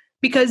higher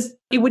because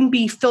it wouldn't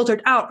be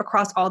filtered out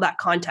across all that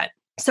content.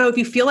 So if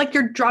you feel like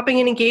you're dropping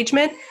in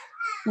engagement,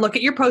 look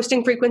at your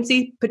posting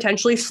frequency,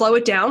 potentially slow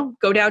it down,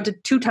 go down to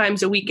 2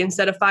 times a week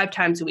instead of 5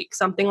 times a week,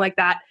 something like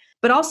that.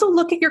 But also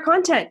look at your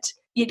content.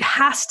 It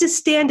has to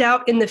stand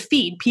out in the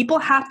feed. People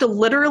have to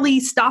literally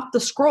stop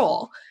the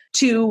scroll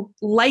to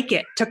like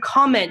it, to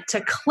comment, to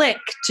click,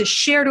 to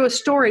share to a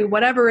story,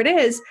 whatever it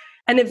is.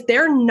 And if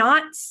they're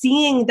not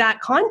seeing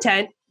that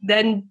content,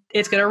 then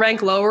it's going to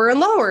rank lower and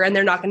lower and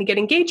they're not going to get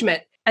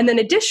engagement. And then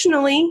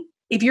additionally,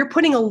 if you're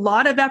putting a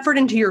lot of effort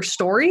into your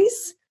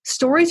stories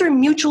are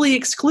mutually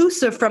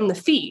exclusive from the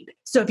feed.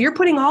 So if you're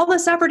putting all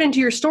this effort into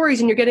your stories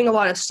and you're getting a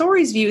lot of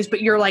stories views,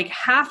 but you're like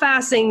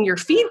half-assing your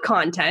feed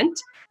content,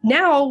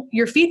 now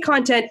your feed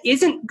content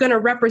isn't going to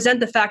represent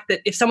the fact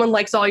that if someone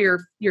likes all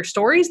your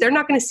stories, they're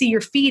not going to see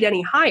your feed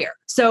any higher.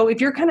 So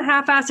if you're kind of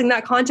half-assing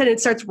that content, it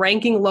starts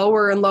ranking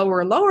lower and lower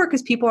and lower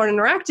because people aren't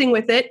interacting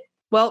with it.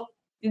 Well,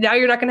 now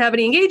you're not going to have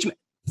any engagement.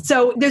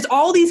 So there's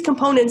all these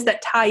components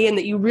that tie in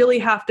that you really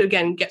have to,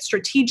 again, get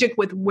strategic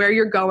with where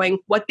you're going,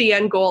 what the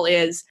end goal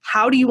is,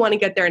 how do you want to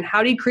get there, and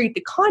how do you create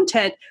the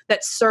content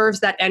that serves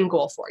that end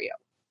goal for you.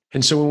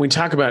 And so when we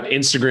talk about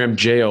Instagram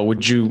jail,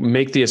 would you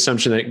make the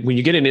assumption that when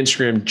you get in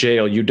Instagram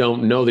jail, you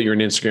don't know that you're in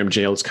Instagram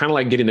jail? It's kind of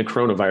like getting the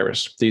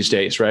coronavirus these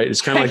days, right?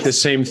 It's kind of like the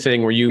same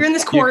thing where you're in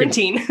this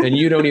quarantine and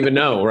you don't even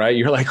know, right?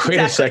 You're like, wait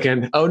a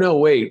second. Oh no,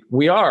 wait,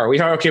 we are.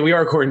 Okay, we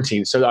are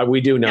quarantined. So we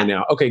do know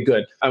now. Okay,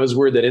 good. I was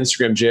worried that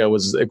Instagram jail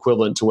was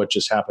equivalent to what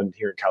just happened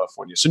here in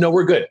California. So no,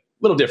 we're good. A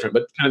little different,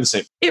 but kind of the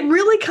same. It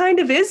really kind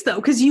of is though,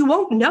 because you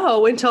won't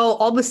know until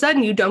all of a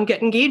sudden you don't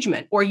get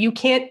engagement or you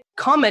can't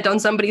comment on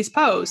somebody's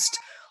post.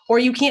 Or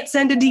you can't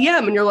send a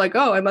DM and you're like,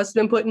 oh, I must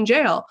have been put in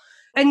jail.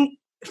 And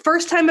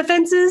first time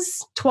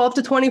offenses, 12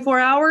 to 24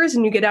 hours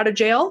and you get out of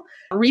jail.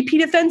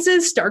 Repeat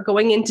offenses start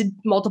going into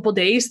multiple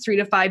days, 3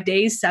 to 5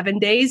 days, 7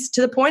 days, to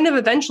the point of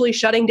eventually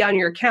shutting down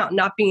your account,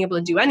 not being able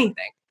to do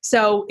anything.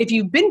 So if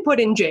you've been put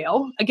in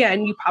jail,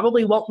 again, you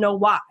probably won't know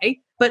why,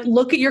 but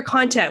look at your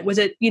content. Was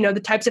it, the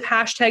types of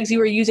hashtags you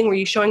were using? Were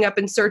you showing up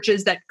in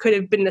searches that could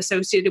have been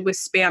associated with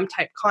spam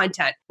type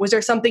content? Was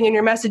there something in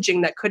your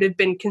messaging that could have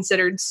been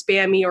considered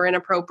spammy or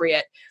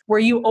inappropriate? Were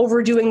you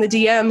overdoing the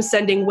DMs,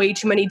 sending way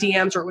too many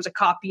DMs, or it was a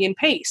copy and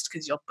paste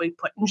because you'll be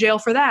put in jail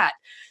for that?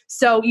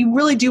 So you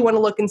really do want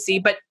to look and see.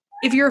 But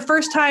if you're a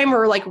first time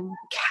or like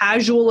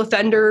casual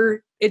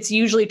offender, it's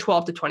usually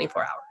 12 to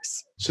 24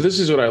 hours. So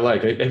this is what I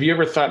like. Have you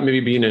ever thought maybe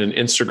being an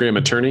Instagram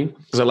attorney?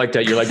 Because I like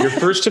that. You're like, your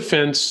first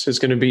offense is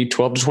going to be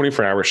 12 to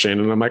 24 hours, Shane.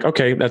 And I'm like,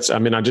 okay,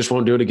 I just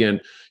won't do it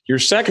again. Your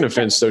second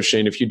offense though,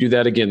 Shane, if you do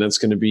that again, that's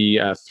going to be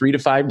 3 to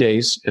 5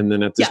 days. And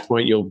then at this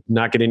point, you'll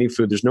not get any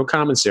food. There's no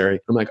commissary.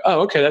 I'm like,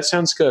 oh, okay, that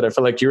sounds good. I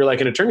feel like you were like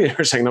an attorney there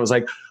for a second. I was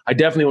like, I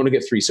definitely want to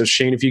get 3. So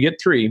Shane, if you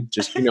get 3,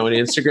 just, in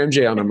Instagram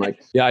jail. And I'm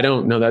like, yeah, I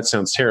don't know. That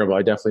sounds terrible.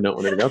 I definitely don't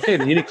want to go. Okay,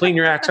 then you need to clean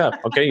your act up.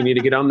 Okay, you need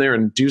to get on there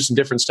and do some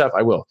different stuff.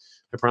 I will.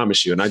 I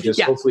promise you. And I just,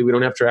 hopefully we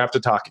don't have to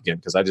talk again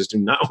because I just do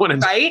not want to.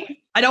 Right?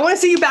 I don't want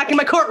to see you back in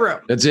my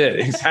courtroom. That's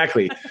it.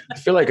 Exactly. I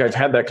feel like I've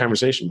had that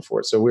conversation before.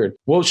 It's so weird.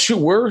 Well,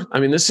 shoot,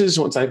 this is,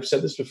 once I've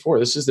said this before,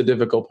 this is the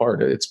difficult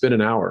part. It's been an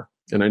hour.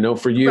 And I know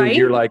for you,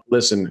 you're like,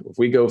 listen, if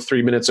we go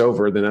 3 minutes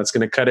over, then that's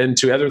going to cut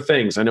into other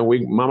things. I know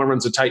Mama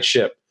runs a tight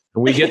ship.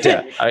 And we get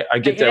that. I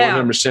get that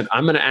 100%.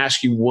 I'm going to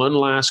ask you one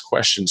last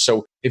question.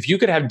 So if you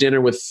could have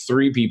dinner with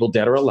 3 people,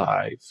 dead or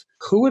alive,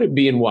 who would it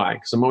be and why?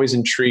 Because I'm always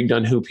intrigued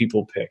on who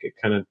people pick. It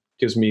kind of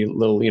gives me a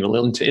little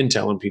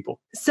intel on people.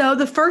 So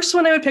the first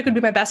one I would pick would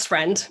be my best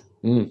friend,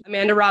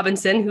 Amanda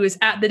Robinson, who is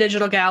at The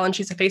Digital Gal, and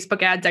she's a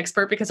Facebook ads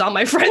expert because all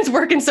my friends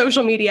work in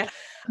social media.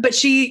 But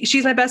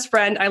she's my best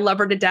friend. I love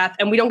her to death.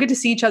 And we don't get to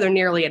see each other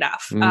nearly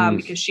enough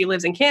because she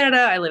lives in Canada.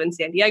 I live in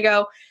San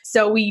Diego.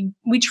 So we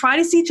try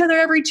to see each other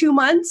every 2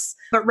 months.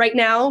 But right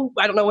now,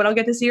 I don't know when I'll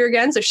get to see her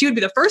again. So she would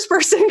be the first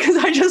person because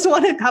I just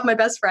want to have my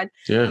best friend.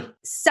 Yeah.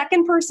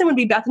 Second person would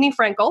be Bethany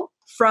Frankel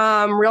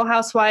from Real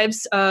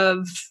Housewives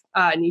of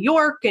New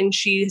York. And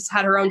she's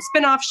had her own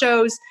spin-off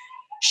shows.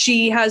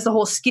 She has the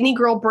whole Skinny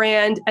Girl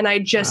brand. And I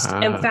just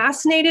am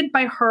fascinated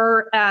by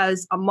her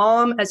as a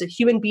mom, as a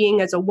human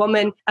being, as a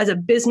woman, as a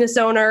business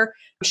owner.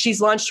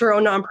 She's launched her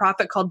own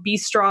nonprofit called Be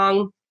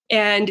Strong.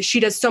 And she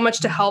does so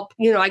much to help,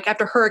 like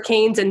after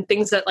hurricanes and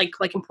things that like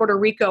in Puerto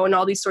Rico and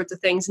all these sorts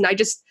of things. And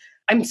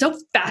I'm so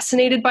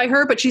fascinated by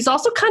her, but she's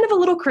also kind of a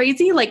little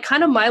crazy, like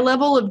kind of my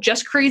level of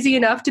just crazy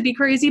enough to be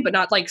crazy, but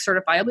not like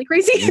certifiably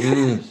crazy.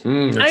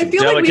 I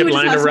feel like we would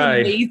just have some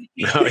amazing,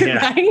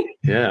 right?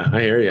 Yeah,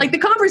 I hear you. Like the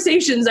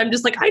conversations, I'm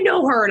just like, I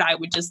know her, and I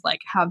would just like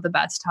have the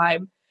best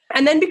time.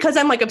 And then because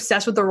I'm like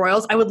obsessed with the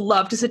royals, I would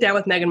love to sit down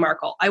with Meghan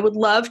Markle. I would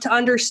love to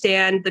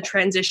understand the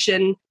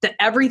transition, that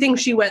everything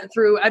she went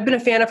through. I've been a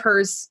fan of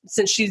hers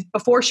since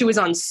before she was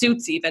on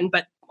Suits even,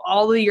 but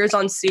all the years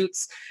on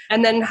Suits,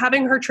 and then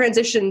having her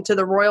transition to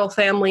the royal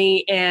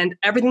family and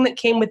everything that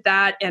came with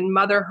that and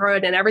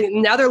motherhood and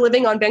everything. Now they're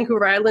living on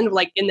Vancouver Island,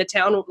 like in the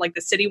town, like the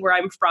city where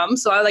I'm from.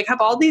 So I like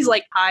have all these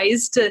like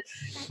ties to,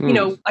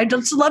 I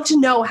just love to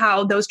know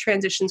how those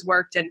transitions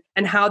worked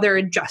and how they're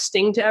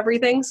adjusting to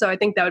everything. So I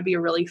think that would be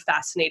a really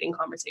fascinating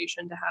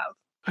conversation to have.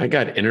 I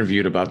got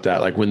interviewed about that,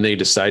 like when they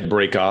decide to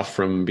break off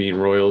from being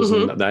royals.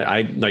 And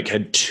I like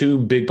had 2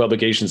 big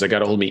publications that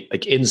got a hold of me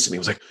like instantly. I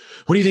was like,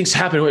 what do you think's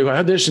happening? Wait, I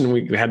had this. And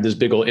we had this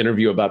big old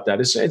interview about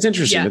that. It's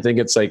interesting. Yeah. I think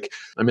it's like,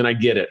 I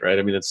get it, right?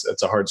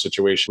 It's a hard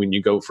situation when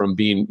you go from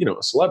being,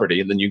 a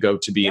celebrity and then you go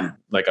to being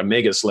like a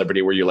mega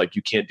celebrity where you're like,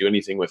 you can't do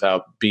anything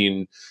without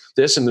being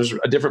this. And there's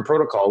a different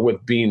protocol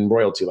with being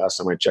royalty. Last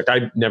time I checked,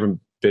 I've never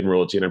been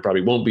royalty and I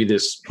probably won't be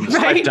this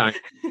lifetime.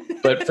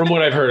 But from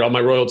what I've heard, all my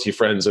royalty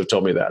friends have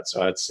told me that. So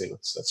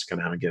that's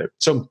kind of how I get it.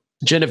 So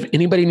Jenn, if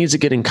anybody needs to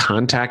get in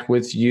contact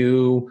with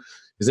you,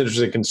 is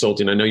interested in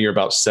consulting, I know you're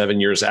about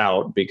 7 years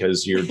out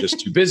because you're just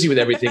too busy with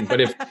everything.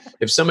 But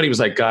if somebody was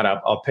like, God,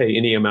 I'll pay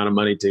any amount of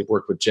money to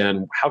work with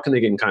Jenn, how can they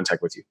get in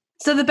contact with you?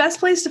 So the best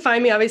place to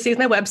find me, obviously, is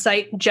my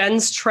website,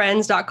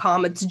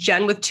 jenstrends.com. It's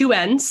Jenn with 2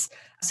 N's.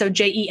 So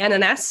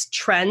JENNS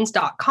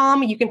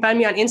trends.com. You can find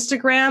me on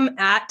Instagram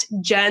at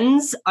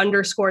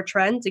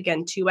Jens_trends,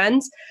 again, 2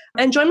 N's,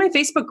 and join my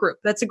Facebook group.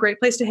 That's a great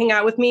place to hang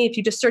out with me. If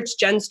you just search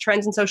Jen's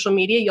Trends in social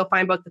media, you'll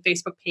find both the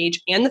Facebook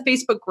page and the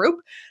Facebook group.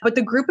 But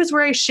the group is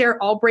where I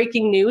share all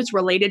breaking news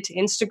related to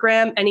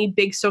Instagram, any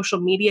big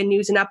social media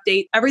news and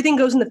update. Everything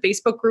goes in the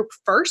Facebook group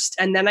first,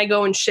 and then I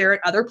go and share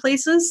it other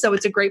places. So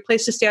it's a great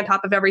place to stay on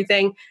top of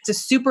everything. It's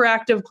a super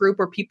active group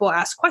where people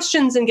ask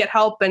questions and get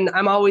help. And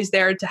I'm always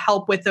there to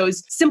help with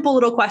those simple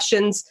little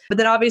questions. But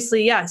then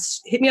obviously,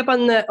 yes, hit me up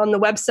on the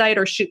website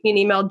or shoot me an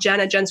email,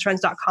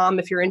 Jenn@jenstrends.com,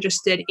 if you're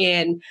interested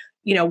in,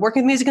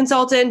 working with a music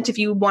consultant, if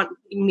you want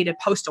me to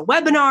post a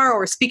webinar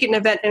or speak at an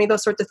event, any of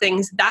those sorts of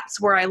things. That's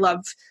where I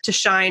love to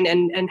shine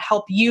and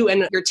help you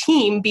and your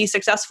team be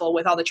successful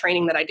with all the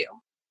training that I do.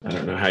 I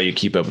don't know how you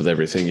keep up with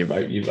everything.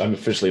 I'm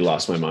officially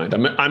lost my mind.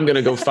 I'm going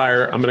to go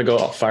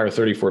fire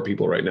 34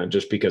 people right now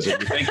just because of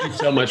you. Thank you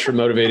so much for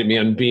motivating me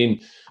on being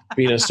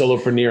a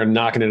solopreneur and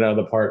knocking it out of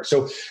the park.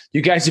 So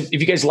you guys, if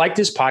you guys like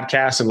this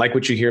podcast and like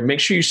what you hear,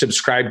 make sure you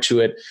subscribe to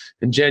it.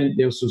 And Jenn,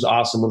 this was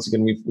awesome. Once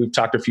again, we've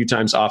talked a few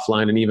times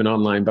offline and even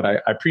online, but I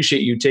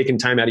appreciate you taking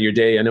time out of your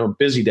day. I know a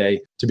busy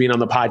day to being on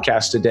the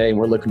podcast today, and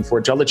we're looking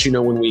forward to, I'll let you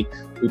know when we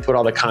put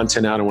all the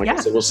content out, and like I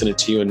said, we'll send it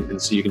to you and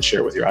so you can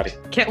share it with your audience.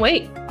 Can't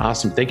wait.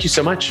 Awesome. Thank you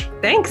so much.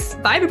 Thanks.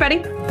 Bye,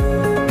 everybody.